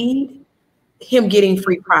supersede him getting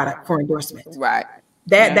free product for endorsement. Right.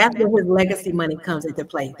 That's where his legacy money comes into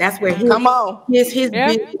play. That's where his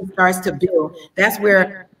business starts to build. That's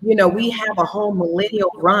where, we have a whole millennial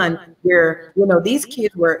run where, these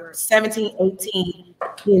kids were 17, 18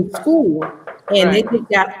 in school, and they just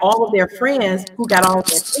got all of their friends who got all of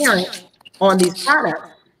their parents on these products.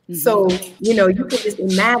 So, you can just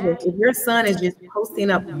imagine if your son is just posting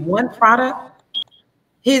up one product,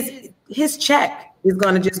 his check is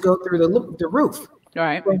going to just go through the roof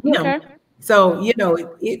for him. Okay. So,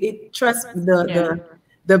 it trusts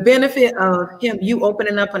the benefit of you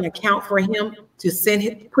opening up an account for him to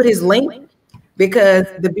put his link, because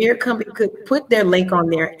the beer company could put their link on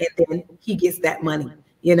there and then he gets that money,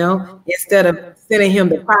 instead of sending him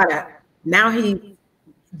the product. Now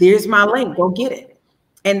there's my link, go get it.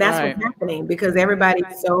 And that's what's happening, because everybody's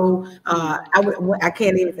so I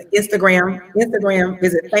can't even say Instagram,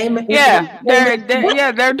 is it famous? Yeah,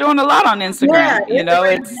 they're doing a lot on Instagram.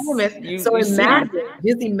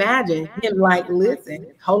 Just imagine him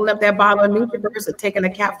holding up that bottle of NutriBurst or taking a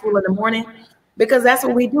capful in the morning, because that's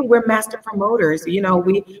what we do. We're master promoters. We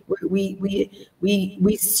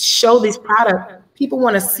show this product. People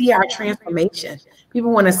want to see our transformation.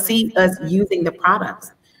 People want to see us using the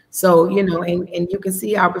products. So, and you can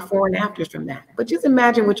see our before and afters from that. But just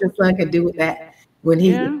imagine what your son can do with that when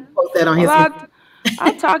he posts that on his.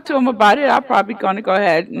 I talked to him about it. I'm probably going to go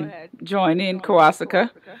ahead and join in Kawasaka.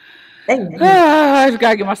 I just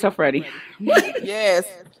got to get myself ready. Yes,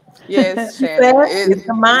 Shannon. It's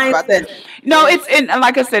the mindset. No, and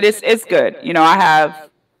like I said, it's good. I have,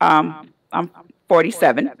 I'm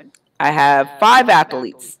 47. I have 5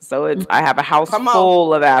 athletes, so I have a house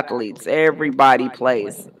full of athletes. Everybody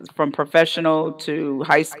plays, from professional to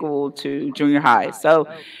high school to junior high. So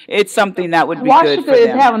it's something that would be good for them. Is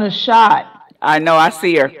having a shot. I know. I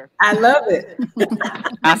see her. I love it.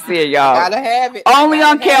 I see her, y'all. Gotta have it. Only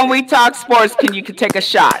on Can We Talk Sports can you take a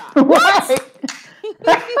shot. What?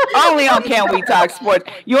 Only on Can We Talk Sports.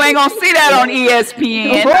 You ain't gonna see that on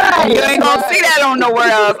ESPN. Right. You ain't gonna see that on nowhere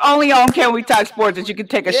else. Only on Can We Talk Sports that you can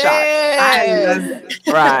take a shot.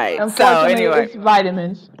 Right. So anyway, it's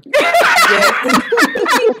vitamins.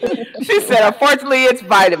 She said, unfortunately, it's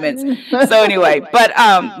vitamins. So anyway, but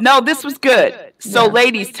no, this was good. So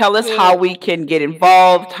ladies, tell us how we can get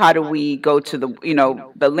involved. How do we go to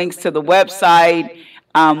the links to the website?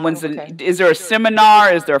 Is there a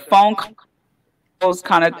seminar? Is there a phone call?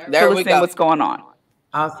 Kind of fill us in what's going on.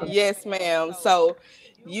 Awesome. Yes, ma'am. So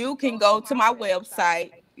you can go to my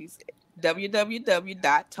website,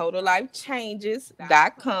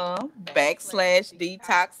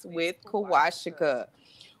 www.totallifechanges.com/detox with Kawashika.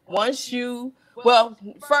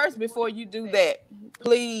 First, before you do that,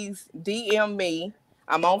 please DM me.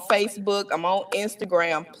 I'm on Facebook. I'm on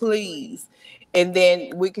Instagram, please. And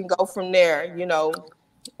then we can go from there,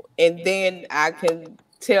 and then I can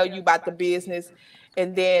tell you about the business,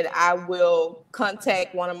 and then I will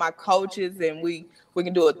contact one of my coaches, and we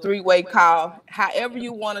can do a 3-way call. However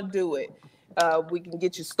you want to do it, we can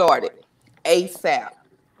get you started ASAP.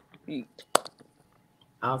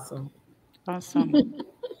 Awesome.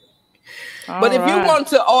 But if you want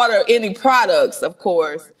to order any products, of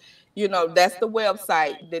course, that's the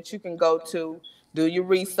website that you can go to, do your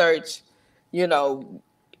research,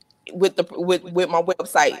 with my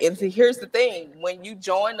website. And see, here's the thing: when you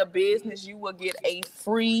join the business, you will get a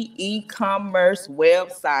free e-commerce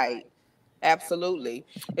website. Absolutely.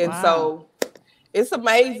 And so it's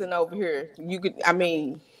amazing over here.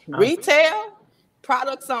 Retail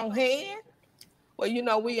products on hand.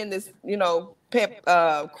 Well, we in this, pep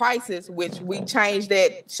crisis, which we changed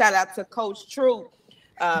that. Shout out to Coach True.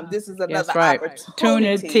 This is another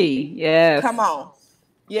opportunity. Yes. Come on.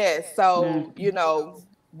 Yes. So,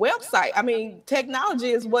 website.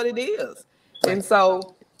 Technology is what it is. And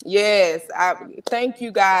so, yes, I thank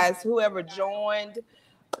you guys, whoever joined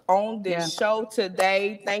on this show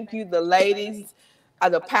today. Thank you, the ladies,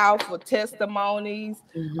 the powerful testimonies.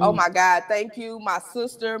 Oh my God. Thank you, my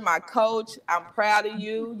sister, my coach. I'm proud of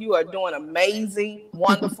you. You are doing amazing,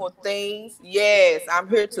 wonderful things. Yes, I'm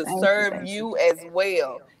here to serve you as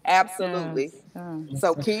well. Absolutely. Yes.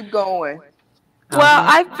 So keep going. Well,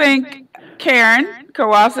 I think Karen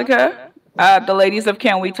Kawasaka, the ladies of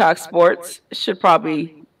Can We Talk Sports, should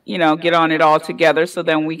probably, get on it all together, so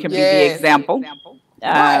then we can be the example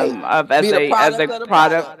of as a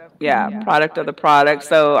product. Product of the product.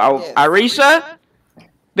 So Arisha,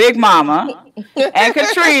 Big Mama, and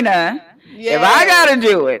Katrina, if I gotta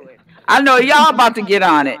do it, I know y'all about to get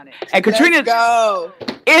on it. And Katrina, let's go.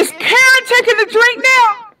 Is Karen taking a drink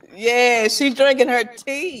now? Yeah, she's drinking her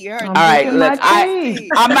tea. All right, I'm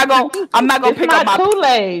not gonna pick up my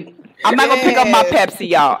Kool-Aid. I'm not gonna pick up my Pepsi,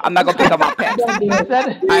 y'all. I'm not gonna pick up my Pepsi.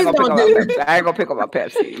 I ain't gonna pick up my Pepsi. I ain't gonna pick up my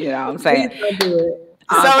Pepsi. You know what I'm saying? Please don't do it.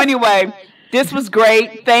 So anyway, this was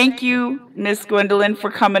great. Thank you, Miss Gwendolyn,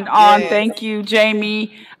 for coming on. Thank you,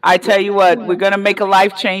 Jamie. I tell you what, we're gonna make a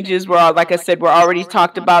life changes. Like I said, we're already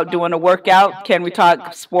talked about doing a workout. Can we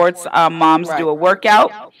talk sports? Moms do a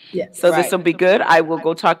workout. Yes. So this will be good. I will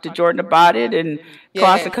go talk to Jordan about it, and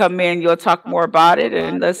Claus will come in. You'll talk more about it,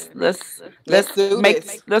 and let's make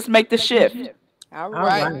the shift. All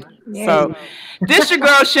right. So this your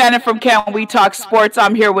girl Shannon from Can We Talk Sports.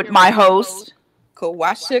 I'm here with my host,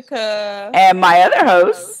 Kawashika, and my other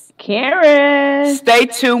host, Karen. Stay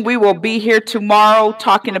tuned. We will be here tomorrow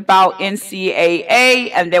talking about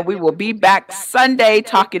NCAA, and then we will be back Sunday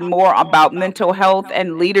talking more about mental health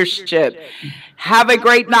and leadership. Have a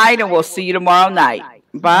great night, and we'll see you tomorrow night.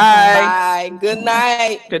 Bye. Bye. Good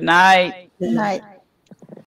night. Good night. Good night.